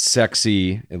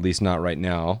sexy, at least not right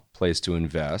now, place to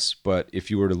invest. But if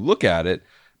you were to look at it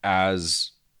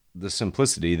as the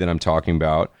simplicity that I'm talking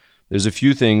about, there's a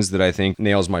few things that I think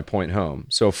nails my point home.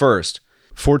 So first,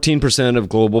 14% of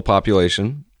global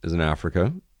population is in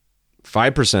Africa,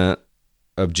 5%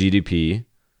 of GDP,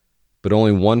 but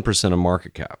only 1% of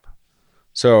market cap.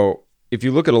 So if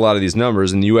you look at a lot of these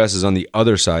numbers, and the US is on the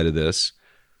other side of this,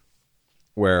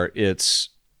 where it's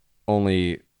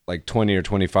only like 20 or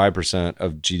 25%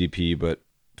 of GDP, but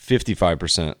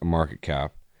 55% of market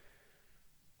cap,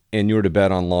 and you were to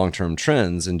bet on long-term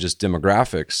trends and just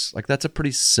demographics, like that's a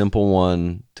pretty simple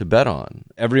one to bet on.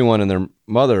 Everyone and their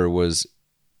mother was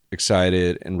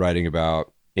excited and writing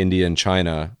about India and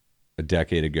China a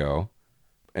decade ago.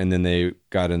 And then they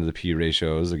got into the P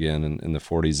ratios again in the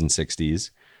 40s and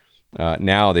 60s.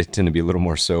 Now they tend to be a little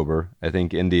more sober. I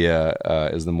think India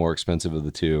is the more expensive of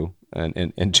the two,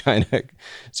 and China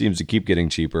seems to keep getting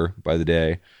cheaper by the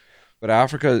day. But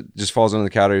Africa just falls under the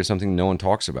category of something no one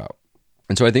talks about.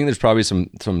 And so I think there's probably some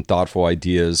thoughtful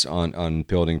ideas on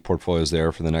building portfolios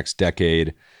there for the next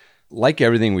decade. Like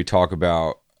everything we talk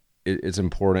about, it's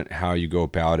important how you go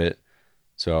about it.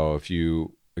 So if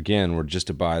you, again, were just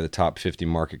to buy the top 50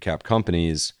 market cap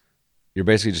companies, you're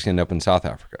basically just going to end up in South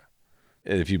Africa.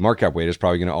 If you market cap weight, it's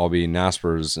probably going to all be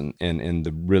Naspers and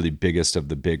the really biggest of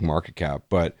the big market cap.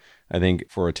 But I think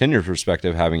for a 10-year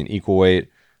perspective, having an equal weight,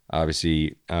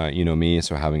 obviously, me,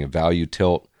 so having a value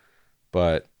tilt,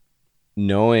 but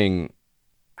knowing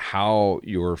how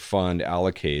your fund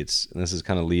allocates, and this is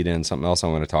kind of lead in something else I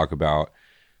want to talk about,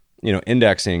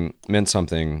 indexing meant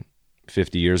something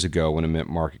 50 years ago when it meant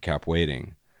market cap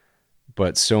weighting.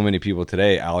 But so many people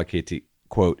today allocate to,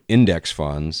 quote, index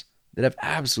funds that have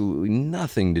absolutely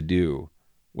nothing to do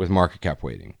with market cap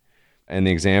weighting. And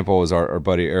the example is our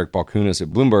buddy Eric Balkunas at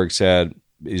Bloomberg said,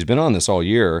 he's been on this all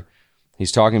year,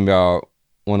 he's talking about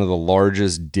one of the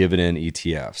largest dividend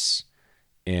ETFs.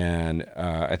 And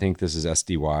I think this is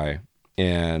SDY.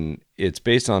 And it's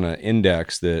based on an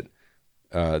index that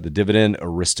the dividend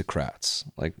aristocrats,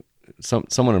 like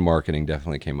someone in marketing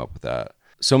definitely came up with that.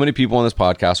 So many people on this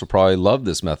podcast will probably love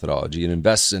this methodology and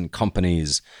invest in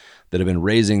companies that have been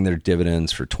raising their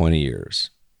dividends for 20 years.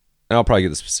 And I'll probably get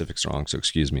the specifics wrong, so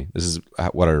excuse me. This is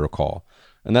what I recall.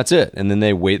 And that's it. And then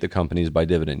they weight the companies by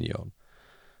dividend yield.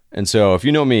 And so if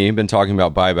you know me, been talking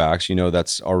about buybacks,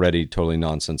 that's already totally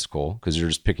nonsensical because you're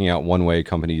just picking out one way a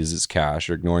company uses cash.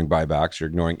 You're ignoring buybacks. You're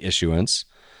ignoring issuance,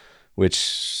 which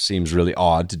seems really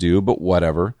odd to do, but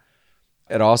whatever.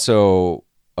 It also,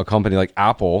 a company like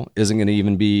Apple isn't going to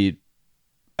even be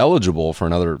eligible for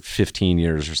another 15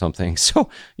 years or something. So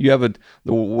you have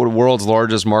the world's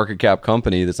largest market cap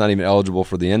company that's not even eligible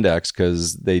for the index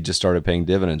because they just started paying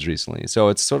dividends recently. So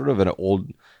it's sort of an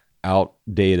old,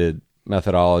 outdated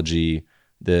methodology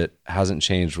that hasn't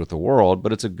changed with the world,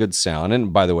 but it's a good sound.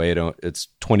 And by the way, it's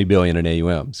 20 billion in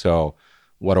AUM. So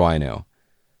what do I know?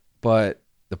 But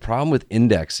the problem with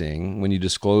indexing, when you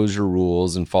disclose your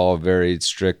rules and follow very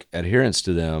strict adherence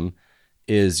to them,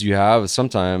 is you have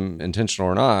sometimes, intentional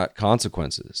or not,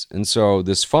 consequences. And so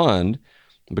this fund,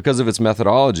 because of its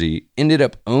methodology, ended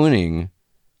up owning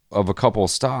of a couple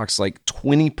of stocks like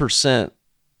 20%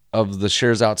 of the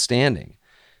shares outstanding.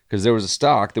 Because there was a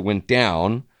stock that went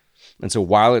down. And so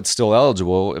while it's still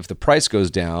eligible, if the price goes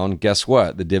down, guess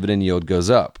what? The dividend yield goes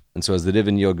up. And so as the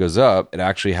dividend yield goes up, it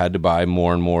actually had to buy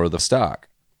more and more of the stock.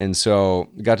 And so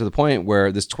it got to the point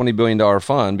where this $20 billion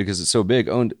fund, because it's so big,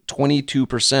 owned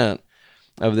 22%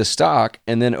 of the stock.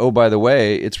 And then, oh, by the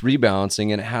way, it's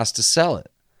rebalancing and it has to sell it.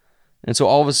 And so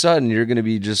all of a sudden you're going to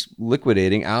be just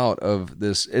liquidating out of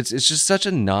this. It's just such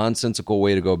a nonsensical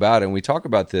way to go about it. And we talk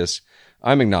about this.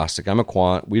 I'm agnostic. I'm a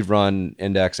quant. We've run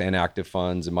index and active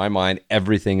funds. In my mind,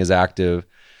 everything is active.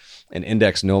 An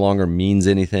index no longer means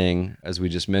anything, as we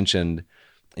just mentioned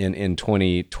in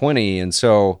 2020. And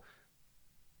so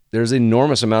there's an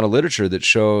enormous amount of literature that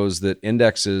shows that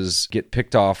indexes get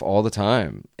picked off all the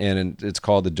time. And it's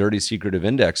called the dirty secret of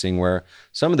indexing, where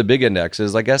some of the big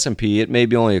indexes like S&P, it may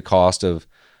be only a cost of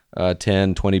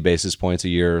 10, 20 basis points a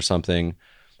year or something.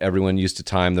 Everyone used to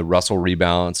time the Russell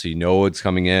rebalance. So you know what's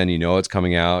coming in, you know what's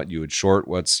coming out. You would short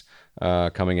what's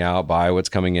coming out, buy what's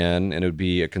coming in, and it would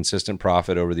be a consistent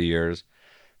profit over the years.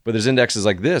 But there's indexes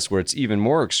like this where it's even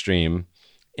more extreme,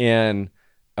 and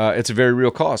it's a very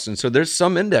real cost. And so there's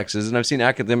some indexes, and I've seen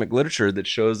academic literature that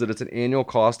shows that it's an annual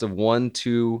cost of 1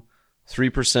 to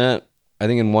 3%. I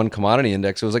think in one commodity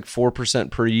index, it was like 4%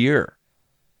 per year.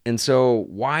 And so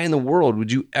why in the world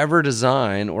would you ever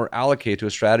design or allocate to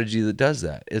a strategy that does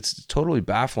that? It's totally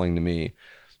baffling to me.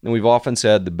 And we've often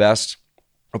said the best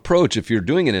approach if you're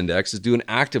doing an index is do an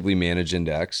actively managed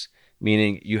index,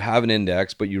 meaning you have an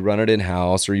index, but you run it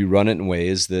in-house or you run it in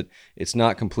ways that it's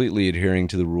not completely adhering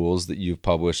to the rules that you've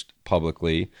published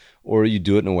publicly, or you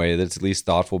do it in a way that's at least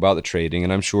thoughtful about the trading.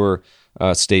 And I'm sure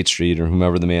State Street or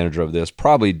whomever the manager of this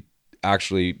probably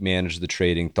actually manage the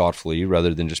trading thoughtfully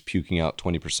rather than just puking out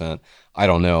 20%. I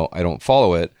don't know. I don't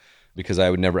follow it because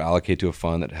I would never allocate to a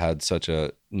fund that had such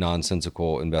a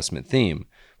nonsensical investment theme.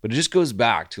 But it just goes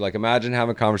back to, like, imagine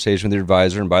having a conversation with your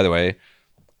advisor. And by the way,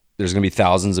 there's going to be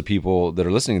thousands of people that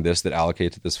are listening to this that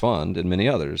allocate to this fund and many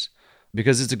others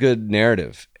because it's a good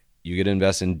narrative. You get to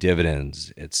invest in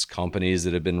dividends. It's companies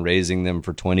that have been raising them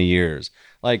for 20 years.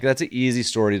 Like, that's an easy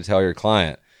story to tell your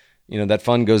client. You know, that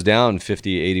fund goes down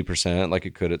 50, 80% like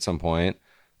it could at some point.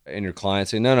 And your client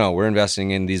say, no, we're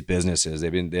investing in these businesses.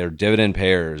 They're dividend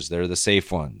payers. They're the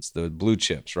safe ones, the blue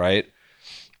chips, right?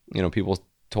 You know, people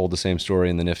told the same story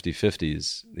in the nifty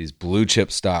 50s, these blue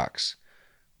chip stocks.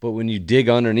 But when you dig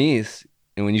underneath,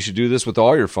 and when you should do this with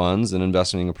all your funds and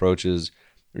investing approaches,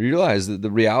 you realize that the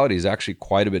reality is actually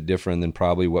quite a bit different than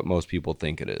probably what most people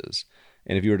think it is.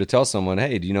 And if you were to tell someone,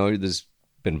 hey, do you know this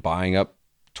been buying up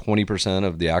 20%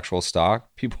 of the actual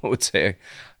stock? People would say,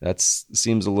 that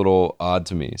seems a little odd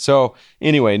to me. So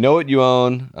anyway, know what you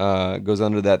own goes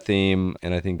under that theme,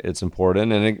 and I think it's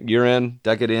important. And a year in,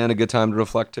 decade in, a good time to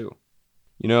reflect too.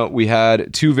 You know, we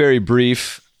had two very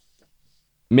brief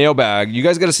mailbag. You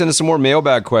guys got to send us some more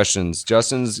mailbag questions.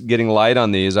 Justin's getting light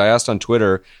on these. I asked on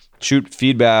Twitter, shoot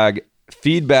feedback at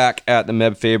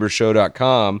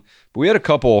themebfabershow.com. But we had a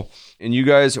couple, and you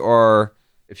guys are,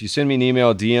 if you send me an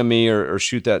email, DM me or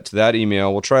shoot that to that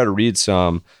email, we'll try to read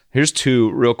some. Here's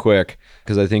two real quick,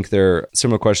 because I think they're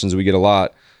similar questions we get a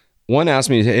lot. One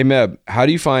asked me, hey, Meb, how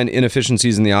do you find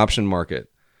inefficiencies in the option market?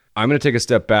 I'm going to take a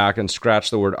step back and scratch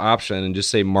the word option and just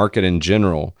say market in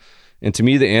general. And to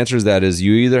me, the answer to that is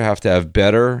you either have to have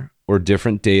better or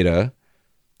different data.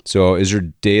 So is your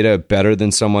data better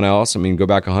than someone else? I mean, go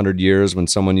back 100 years when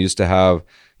someone used to have,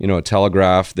 you know, a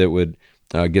telegraph that would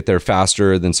get there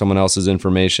faster than someone else's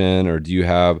information? Or do you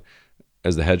have,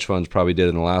 as the hedge funds probably did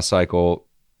in the last cycle,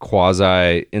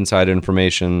 quasi inside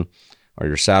information? Are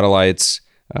your satellites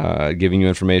giving you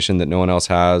information that no one else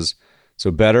has? So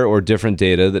better or different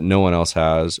data that no one else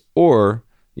has, or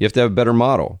you have to have a better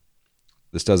model.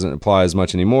 This doesn't apply as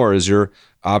much anymore. Is your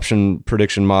option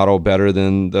prediction model better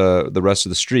than the rest of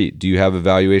the street? Do you have a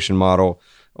valuation model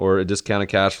or a discounted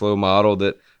cash flow model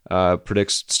that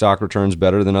predicts stock returns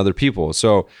better than other people?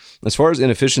 So as far as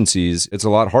inefficiencies, it's a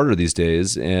lot harder these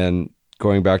days. And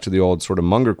going back to the old sort of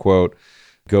Munger quote,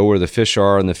 go where the fish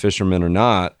are and the fishermen are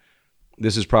not.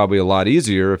 This is probably a lot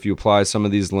easier if you apply some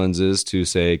of these lenses to,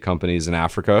 say, companies in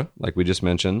Africa, like we just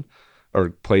mentioned, or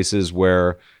places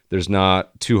where there's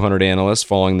not 200 analysts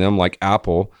following them like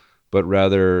Apple, but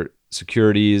rather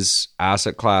securities,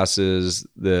 asset classes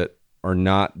that are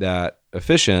not that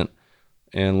efficient,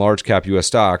 and large cap US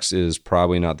stocks is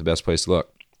probably not the best place to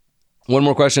look. One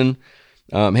more question.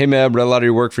 Hey, Meb, read a lot of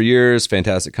your work for years.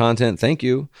 Fantastic content. Thank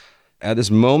you. At this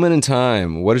moment in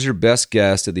time, what is your best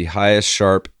guess at the highest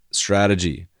Sharpe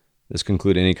strategy? This can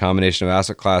include any combination of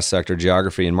asset class, sector,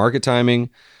 geography, and market timing.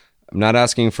 I'm not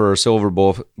asking for a silver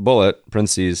bullet,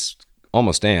 parentheses,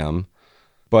 almost am.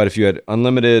 But if you had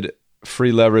unlimited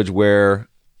free leverage,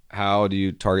 how do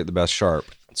you target the best Sharpe?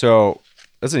 So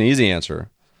that's an easy answer.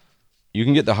 You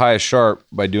can get the highest Sharpe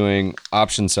by doing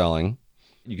option selling.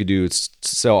 You could do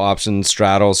sell options,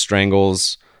 straddles,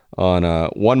 strangles on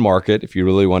one market if you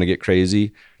really want to get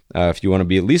crazy. If you want to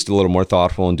be at least a little more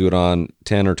thoughtful and do it on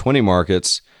 10 or 20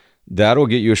 markets, that'll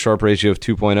get you a Sharpe ratio of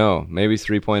 2.0, maybe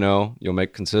 3.0. You'll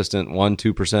make consistent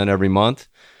 1-2% every month.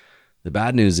 The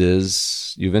bad news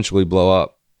is you eventually blow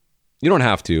up. You don't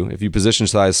have to. If you position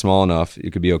size small enough,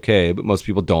 it could be okay, but most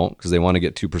people don't because they want to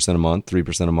get 2% a month,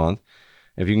 3% a month.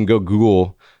 If you can go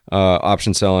Google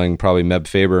option selling, probably Meb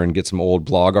Faber, and get some old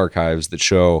blog archives that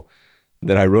show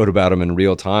that I wrote about them in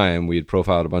real time. We had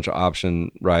profiled a bunch of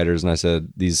option writers, and I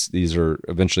said, these are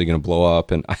eventually going to blow up.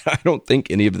 And I don't think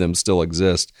any of them still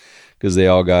exist because they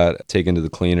all got taken to the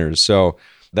cleaners. So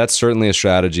that's certainly a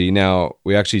strategy. Now,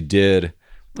 we actually did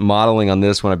modeling on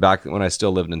this when I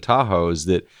still lived in Tahoe, is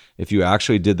that if you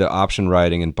actually did the option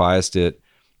writing and biased it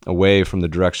away from the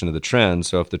direction of the trend,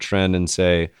 so if the trend in,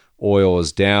 say, oil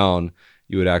is down,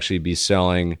 you would actually be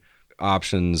selling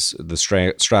options, the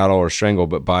straddle or strangle,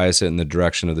 but bias it in the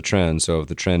direction of the trend. So if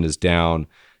the trend is down,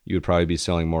 you would probably be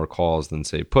selling more calls than,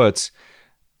 say, puts.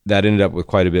 That ended up with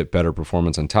quite a bit better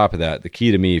performance on top of that. The key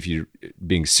to me, if you're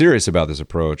being serious about this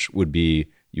approach, would be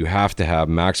you have to have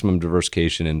maximum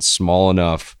diversification and small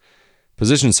enough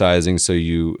position sizing so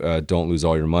you don't lose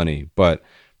all your money. But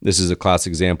this is a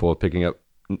classic example of picking up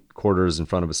quarters in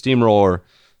front of a steamroller.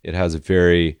 It has a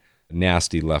very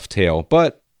nasty left tail.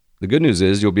 But the good news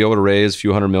is you'll be able to raise a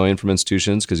few $100 million from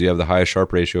institutions because you have the highest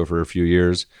Sharpe ratio for a few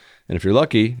years. And if you're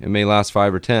lucky, it may last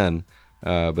 5 or 10,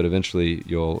 but eventually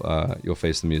you'll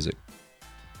face the music.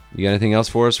 You got anything else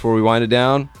for us before we wind it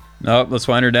down? Nope, let's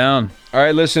wind her down. All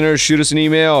right, listeners, shoot us an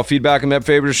email,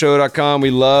 feedback@mebfabershow.com. We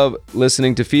love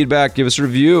listening to feedback. Give us a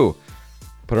review.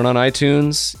 Put it on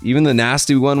iTunes. Even the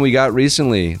nasty one we got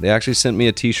recently. They actually sent me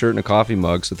a t-shirt and a coffee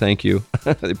mug, so thank you.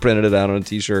 They printed it out on a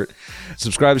t-shirt.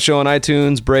 Subscribe to the show on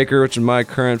iTunes, Breaker, which is my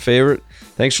current favorite.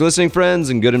 Thanks for listening, friends,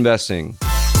 and good investing.